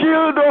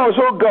 Shield us,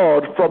 oh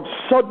God, from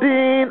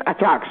sudden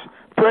attacks.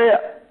 Prayer.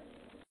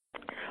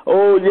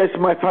 Oh, yes,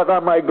 my Father,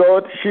 my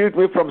God, shield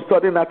me from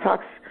sudden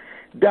attacks.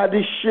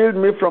 Daddy, shield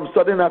me from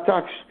sudden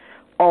attacks,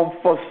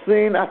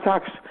 unforeseen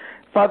attacks.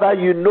 Father,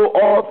 you know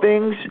all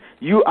things.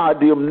 You are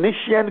the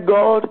omniscient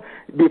God.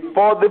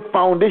 Before the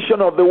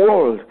foundation of the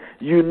world,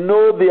 you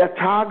know the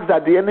attacks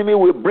that the enemy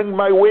will bring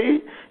my way.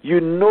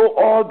 You know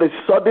all the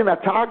sudden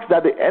attacks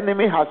that the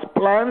enemy has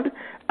planned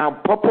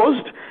and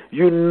purposed.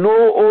 You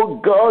know,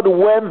 oh God,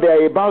 when they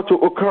are about to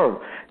occur.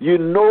 You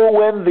know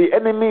when the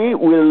enemy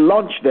will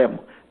launch them.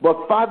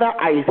 But Father,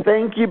 I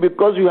thank you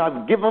because you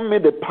have given me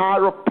the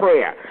power of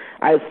prayer.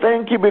 I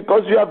thank you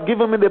because you have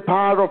given me the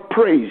power of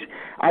praise.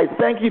 I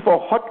thank you for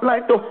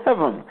Hotline to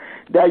Heaven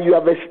that you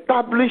have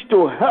established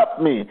to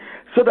help me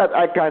so that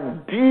I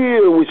can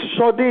deal with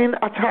sudden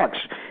attacks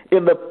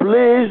in the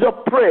place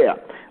of prayer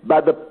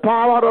by the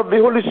power of the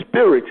Holy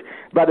Spirit,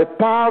 by the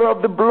power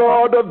of the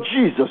blood of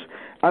Jesus.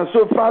 And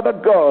so, Father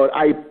God,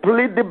 I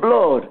plead the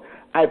blood.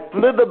 I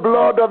plead the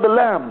blood of the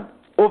Lamb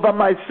over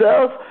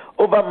myself,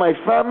 over my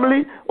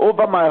family,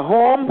 over my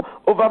home,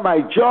 over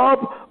my job,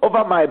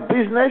 over my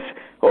business.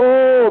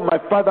 Oh, my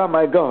Father,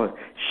 my God,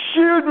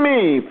 shield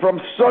me from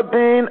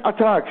sudden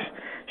attacks.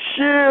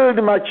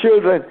 Shield my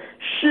children.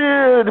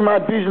 Shield my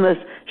business.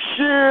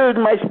 Shield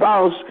my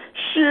spouse.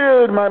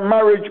 Shield my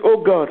marriage,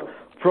 oh God,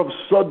 from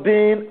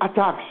sudden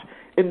attacks.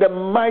 In the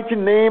mighty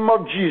name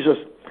of Jesus.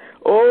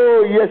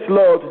 Oh, yes,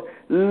 Lord,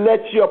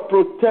 let your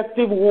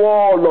protective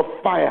wall of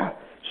fire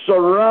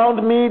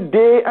surround me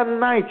day and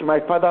night, my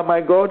Father,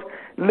 my God.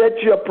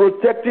 Let your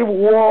protective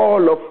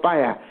wall of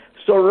fire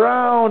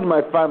surround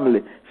my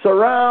family,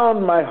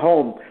 surround my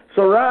home,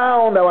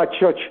 surround our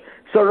church,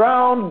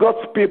 surround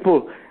God's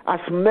people, as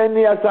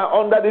many as are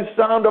under the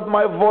sound of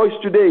my voice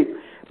today.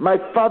 My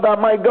Father,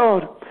 my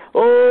God.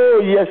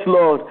 Oh, yes,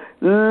 Lord.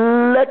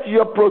 Let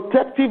your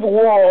protective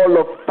wall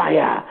of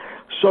fire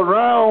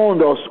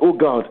surround us, oh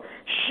God.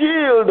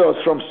 Shield us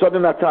from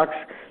sudden attacks.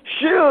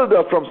 Shield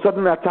us from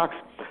sudden attacks.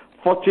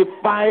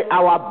 Fortify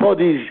our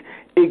bodies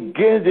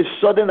against the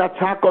sudden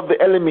attack of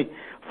the enemy.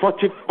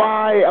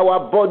 Fortify our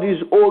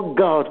bodies, oh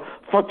God.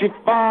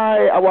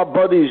 Fortify our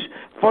bodies.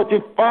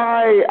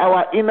 Fortify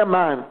our inner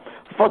man.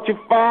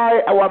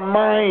 Fortify our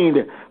mind.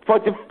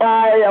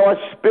 Fortify our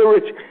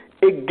spirit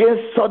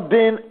against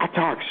sudden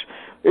attacks.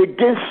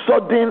 Against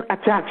sudden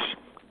attacks.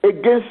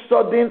 Against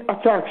sudden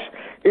attacks.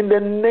 In the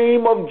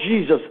name of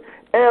Jesus,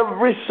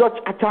 every such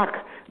attack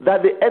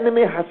that the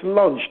enemy has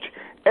launched,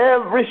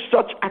 every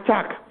such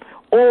attack,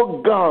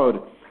 oh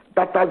God,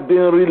 that has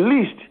been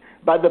released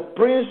by the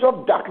Prince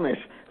of Darkness,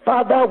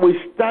 Father, we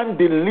stand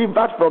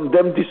delivered from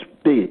them this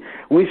day.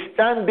 We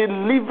stand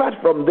delivered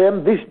from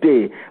them this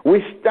day.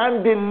 We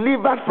stand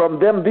delivered from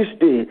them this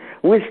day.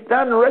 We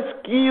stand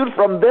rescued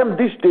from them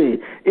this day.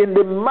 In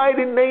the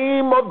mighty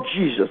name of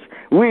Jesus,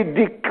 we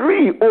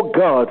decree, O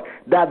God,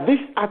 that this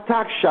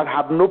attack shall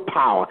have no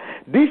power.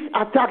 This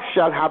attack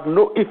shall have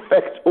no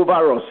effect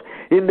over us.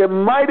 In the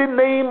mighty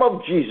name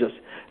of Jesus,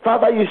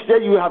 Father, you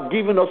said you have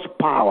given us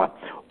power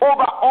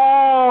over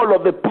all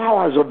of the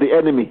powers of the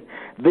enemy.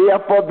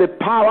 Therefore, the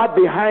power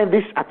behind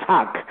this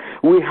attack,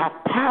 we have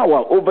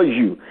power over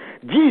you.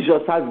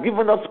 Jesus has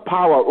given us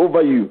power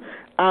over you,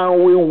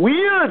 and we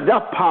wield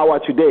that power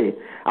today.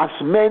 As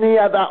many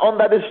as are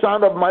under the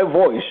sound of my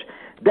voice,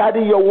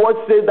 Daddy, your word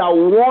says that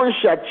one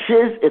shall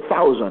chase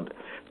 1,000,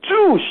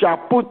 two shall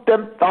put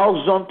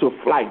 10,000 to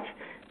flight.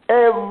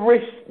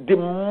 Every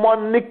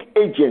demonic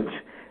agent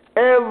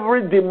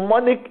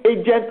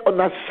on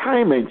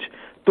assignment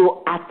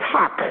to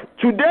attack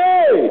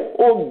today,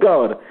 oh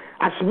God,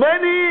 as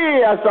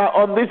many as are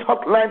on this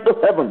hotline to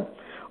heaven,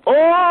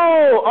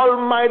 oh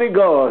Almighty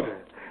God,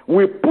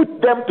 we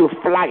put them to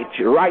flight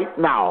right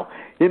now.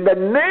 In the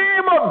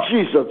name of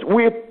Jesus,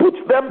 we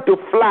put them to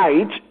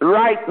flight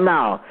right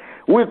now.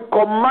 We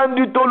command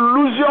you to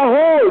lose your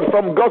hold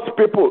from God's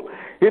people.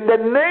 In the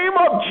name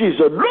of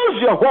Jesus,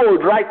 lose your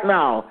hold right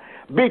now.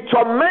 Be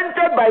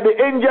tormented by the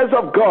angels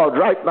of God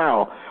right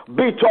now.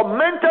 Be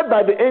tormented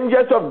by the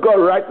angels of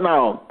God right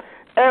now.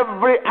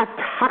 Every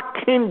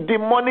attacking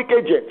demonic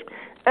agent,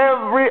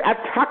 every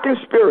attacking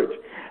spirit,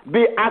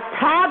 be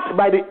attacked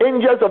by the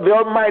angels of the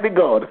Almighty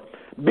God.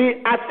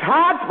 Be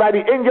attacked by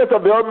the angels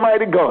of the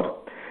Almighty God.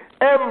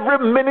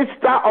 Every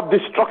minister of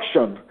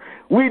destruction,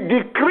 we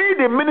decree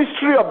the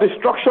ministry of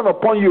destruction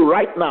upon you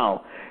right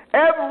now.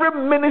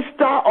 Every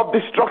minister of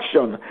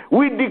destruction,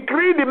 we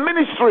decree the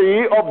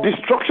ministry of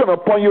destruction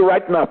upon you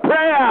right now.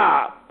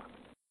 Prayer.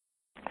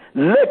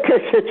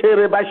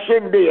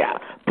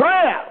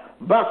 Prayer.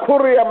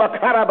 Bakuria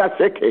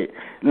makarabaseke.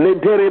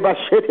 Lentere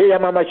bashete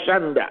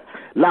yamamashanda.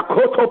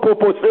 Lakoto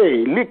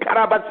popose.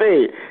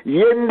 Likarabase.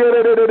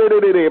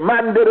 Yendere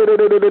mandere.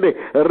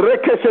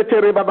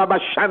 Rekesetere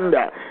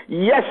bababashanda.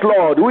 Yes,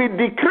 Lord, we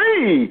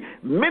decree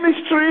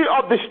ministry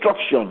of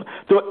destruction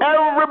to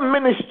every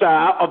minister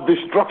of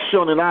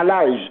destruction in our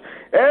lives.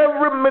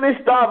 Every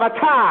minister of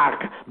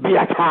attack be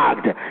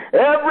attacked.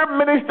 Every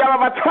minister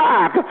of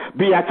attack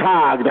be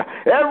attacked.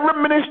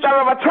 Every minister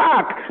of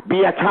attack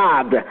be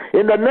attacked.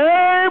 In the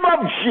name of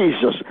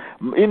Jesus.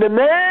 In the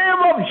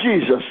name of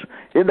Jesus.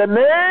 In the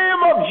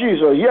name of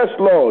Jesus. Yes,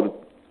 Lord.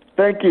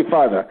 Thank you,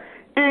 Father.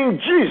 In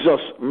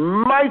Jesus'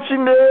 mighty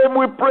name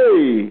we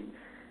pray.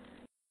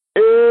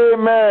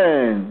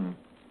 Amen.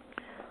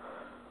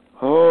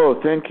 Oh,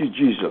 thank you,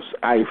 Jesus.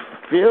 I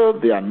feel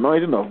the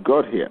anointing of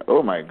God here.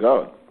 Oh, my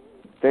God.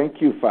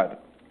 Thank you, Father.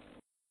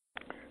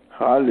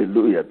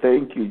 Hallelujah.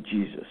 Thank you,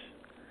 Jesus.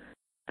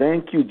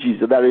 Thank you,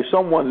 Jesus. There is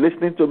someone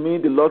listening to me.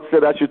 The Lord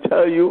said I should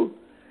tell you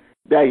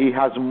that He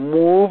has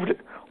moved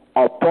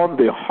upon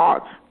the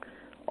heart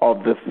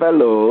of the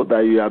fellow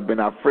that you have been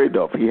afraid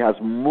of. He has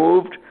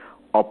moved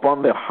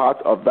upon the heart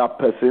of that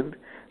person,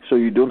 so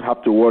you don't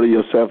have to worry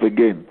yourself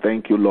again.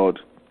 Thank you, Lord.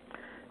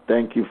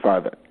 Thank you,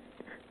 Father.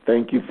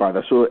 Thank you,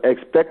 Father. So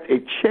expect a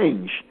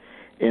change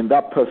in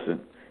that person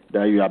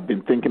that you have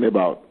been thinking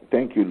about.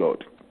 Thank you,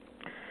 Lord.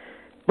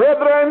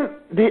 Brethren,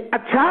 the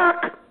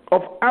attack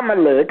of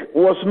Amalek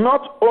was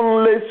not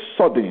only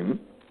sudden,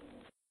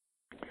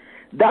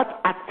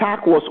 that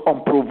attack was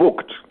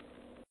unprovoked.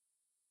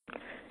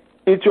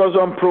 It was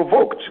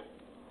unprovoked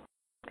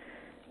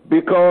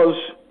because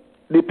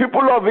the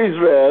people of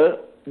Israel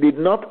did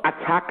not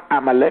attack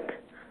Amalek.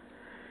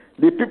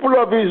 The people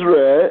of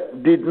Israel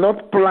did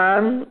not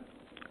plan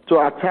to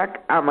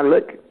attack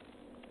Amalek,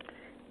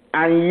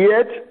 and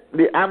yet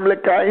the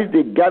Amalekites,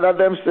 they gathered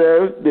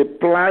themselves, they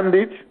planned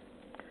it,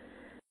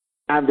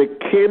 and they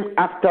came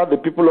after the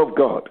people of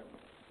God.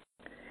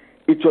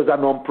 It was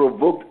an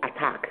unprovoked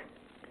attack.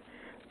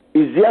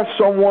 Is there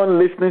someone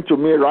listening to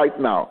me right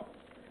now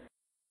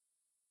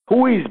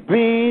who is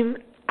being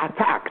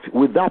attacked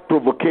without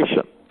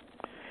provocation?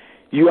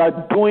 You are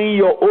doing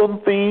your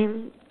own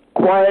thing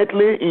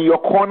quietly in your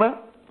corner,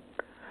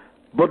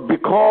 but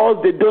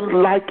because they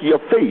don't like your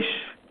face,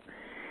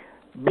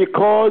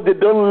 because they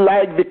don't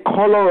like the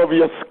color of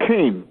your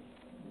skin,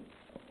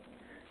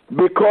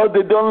 because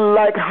they don't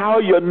like how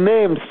your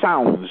name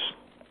sounds,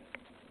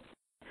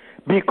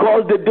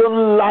 because they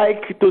don't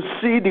like to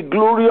see the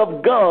glory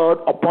of God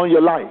upon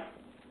your life,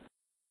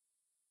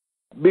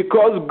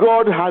 because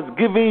God has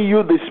given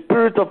you the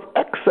spirit of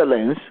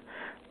excellence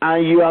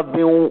and you have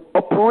been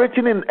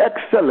operating in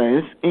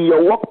excellence in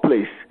your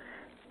workplace,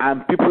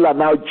 and people are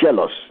now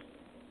jealous.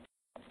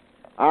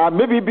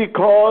 Maybe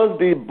because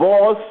the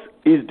boss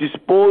is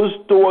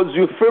disposed towards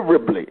you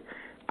favorably,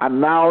 and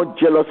now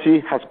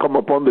jealousy has come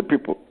upon the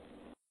people.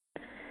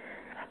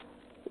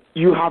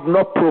 You have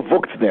not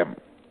provoked them.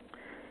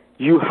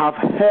 You have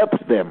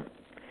helped them.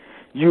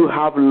 You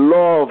have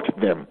loved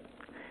them.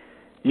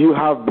 You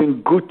have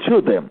been good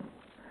to them.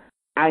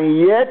 And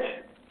yet,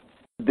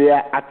 they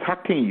are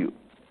attacking you.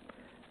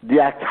 The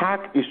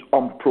attack is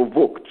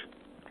unprovoked.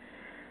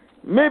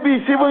 Maybe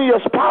it's even your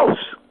spouse,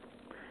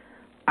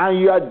 and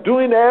you are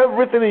doing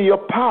everything in your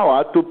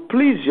power to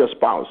please your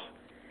spouse,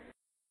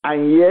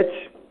 and yet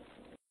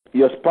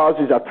your spouse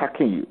is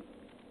attacking you.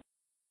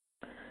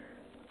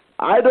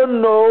 I don't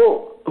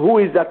know who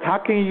is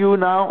attacking you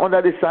now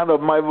under the sound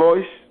of my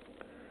voice,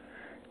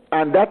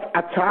 and that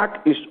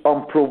attack is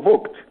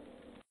unprovoked.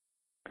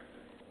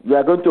 We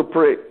are going to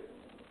pray.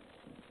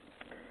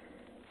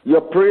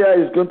 Your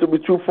prayer is going to be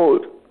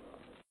twofold.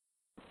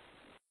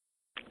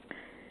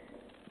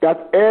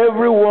 That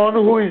everyone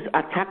who is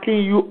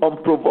attacking you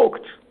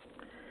unprovoked,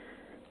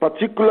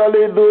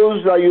 particularly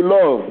those that you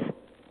love,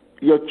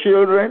 your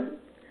children,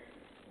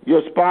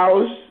 your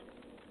spouse,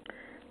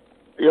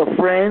 your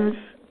friends,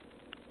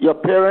 your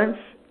parents,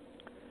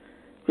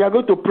 you are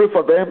going to pray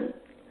for them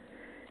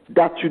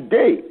that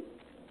today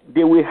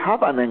they will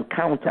have an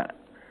encounter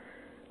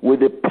with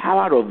the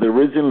power of the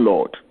risen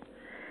Lord.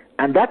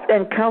 And that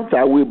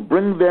encounter will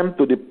bring them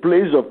to the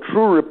place of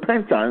true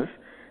repentance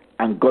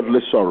and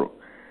godly sorrow.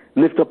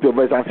 Lift up your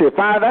voice and say,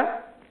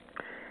 Father,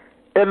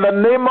 in the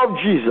name of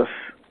Jesus,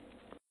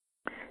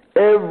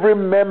 every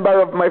member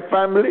of my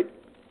family,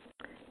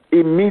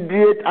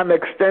 immediate and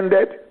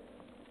extended,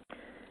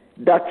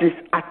 that is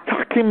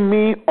attacking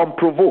me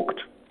unprovoked,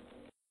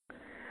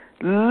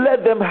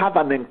 let them have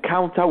an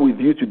encounter with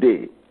you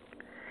today.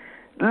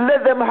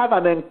 Let them have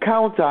an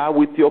encounter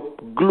with your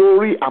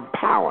glory and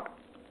power,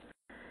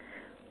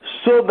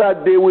 so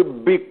that they will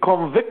be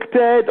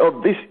convicted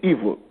of this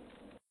evil,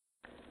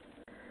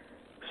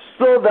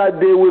 so that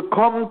they will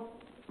come,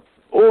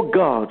 oh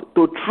God,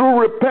 to true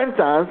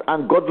repentance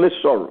and godly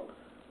sorrow.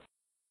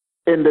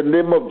 In the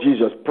name of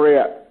Jesus,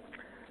 pray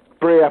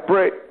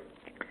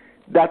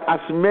that as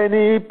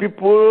many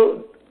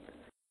people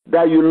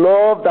that you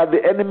love, that the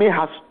enemy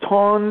has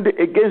turned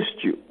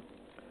against you,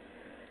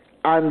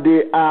 and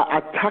they are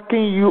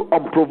attacking you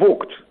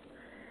unprovoked,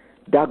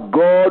 that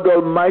God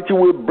Almighty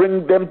will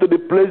bring them to the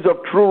place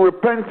of true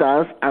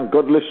repentance and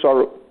godly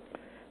sorrow.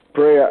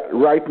 Prayer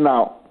right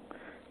now.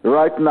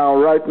 Right now,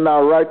 right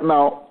now, right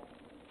now.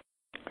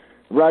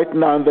 Right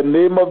now, in the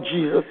name of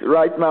Jesus,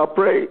 right now,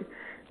 pray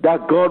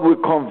that God will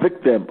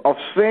convict them of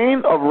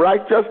sin, of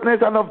righteousness,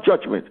 and of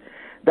judgment.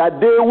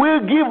 That they will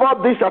give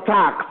up this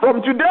attack.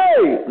 From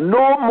today,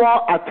 no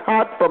more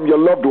attack from your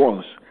loved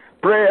ones.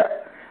 Prayer.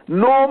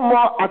 No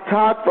more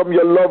attack from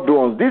your loved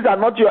ones. These are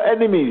not your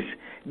enemies.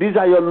 These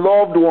are your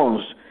loved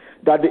ones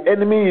that the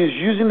enemy is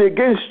using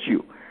against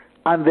you.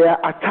 And they are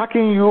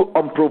attacking you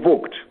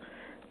unprovoked.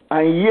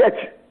 And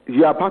yet,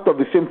 you are part of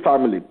the same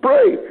family.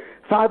 Pray.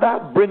 Father,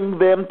 bring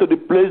them to the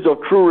place of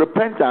true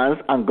repentance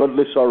and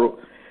godly sorrow.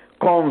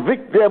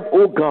 Convict them,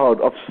 O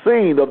God, of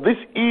sin, of this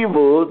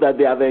evil that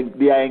they are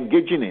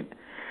engaging in.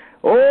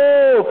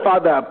 Oh,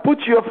 Father, put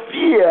your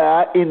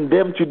fear in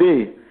them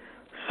today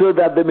so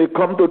that they may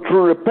come to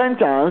true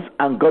repentance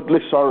and godly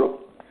sorrow.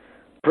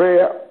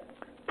 Prayer,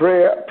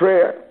 prayer,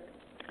 prayer.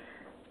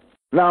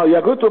 Now, you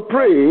are going to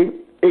pray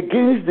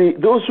against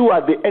those who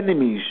are the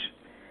enemies.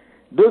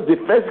 Those, the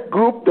first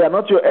group, they are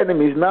not your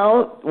enemies.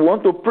 Now, you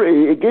want to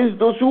pray against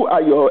those who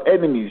are your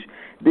enemies.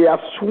 They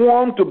have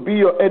sworn to be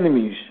your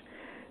enemies.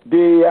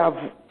 They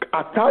are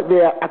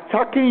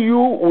attacking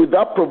you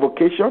without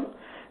provocation,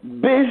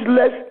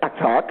 baseless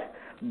attack,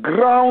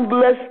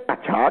 groundless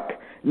attack,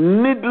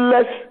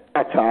 needless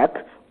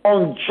attack,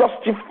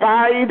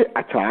 unjustified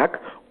attack,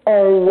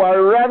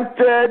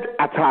 unwarranted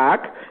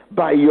attack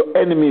by your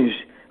enemies.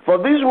 For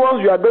these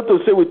ones, you are going to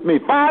say with me,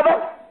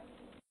 Father,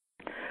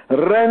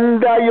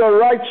 render your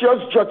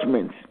righteous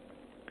judgment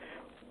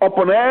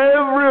upon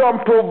every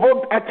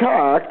unprovoked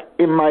attack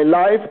in my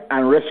life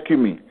and rescue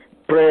me.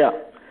 Prayer.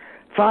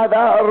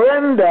 Father,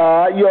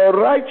 render your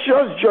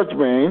righteous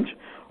judgment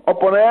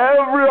upon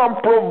every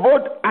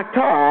unprovoked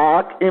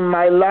attack in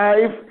my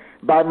life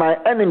by my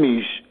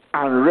enemies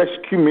and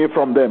rescue me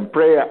from them.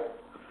 Prayer,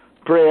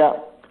 prayer,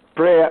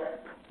 prayer.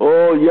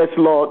 Oh, yes,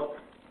 Lord.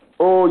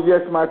 Oh,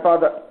 yes, my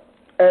Father.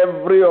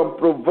 Every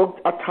unprovoked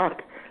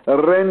attack,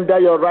 render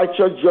your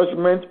righteous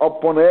judgment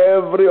upon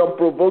every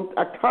unprovoked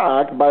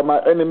attack by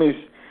my enemies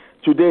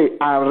today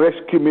and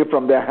rescue me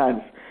from their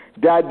hands.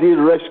 Daddy,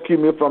 rescue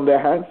me from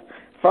their hands.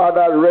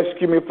 Father,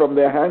 rescue me from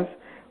their hands.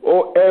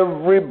 Oh,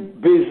 every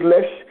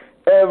baseless,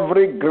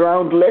 every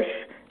groundless,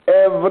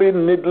 every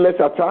needless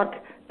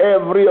attack,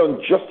 every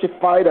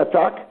unjustified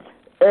attack,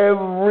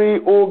 every,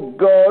 oh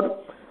God,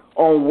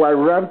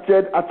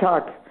 unwarranted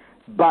attack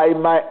by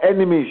my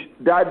enemies.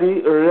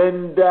 Daddy,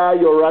 render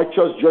your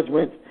righteous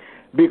judgment,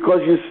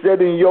 because you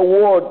said in your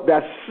word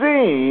that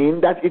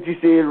sin, that it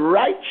is a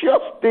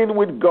righteous thing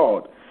with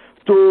God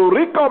to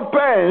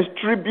recompense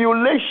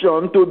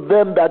tribulation to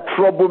them that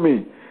trouble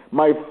me.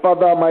 My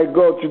Father, my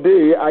God,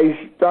 today I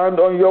stand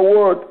on your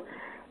word.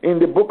 In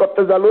the book of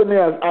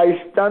Thessalonians,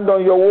 I stand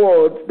on your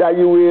word that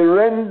you will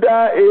render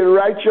a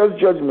righteous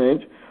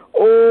judgment,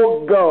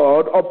 O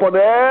God, upon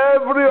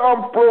every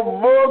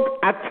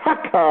unprovoked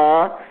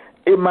attacker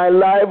in my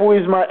life who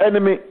is my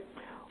enemy.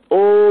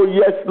 Oh,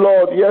 yes,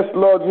 Lord, yes,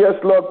 Lord, yes,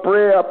 Lord.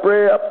 Prayer,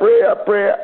 prayer, prayer, prayer.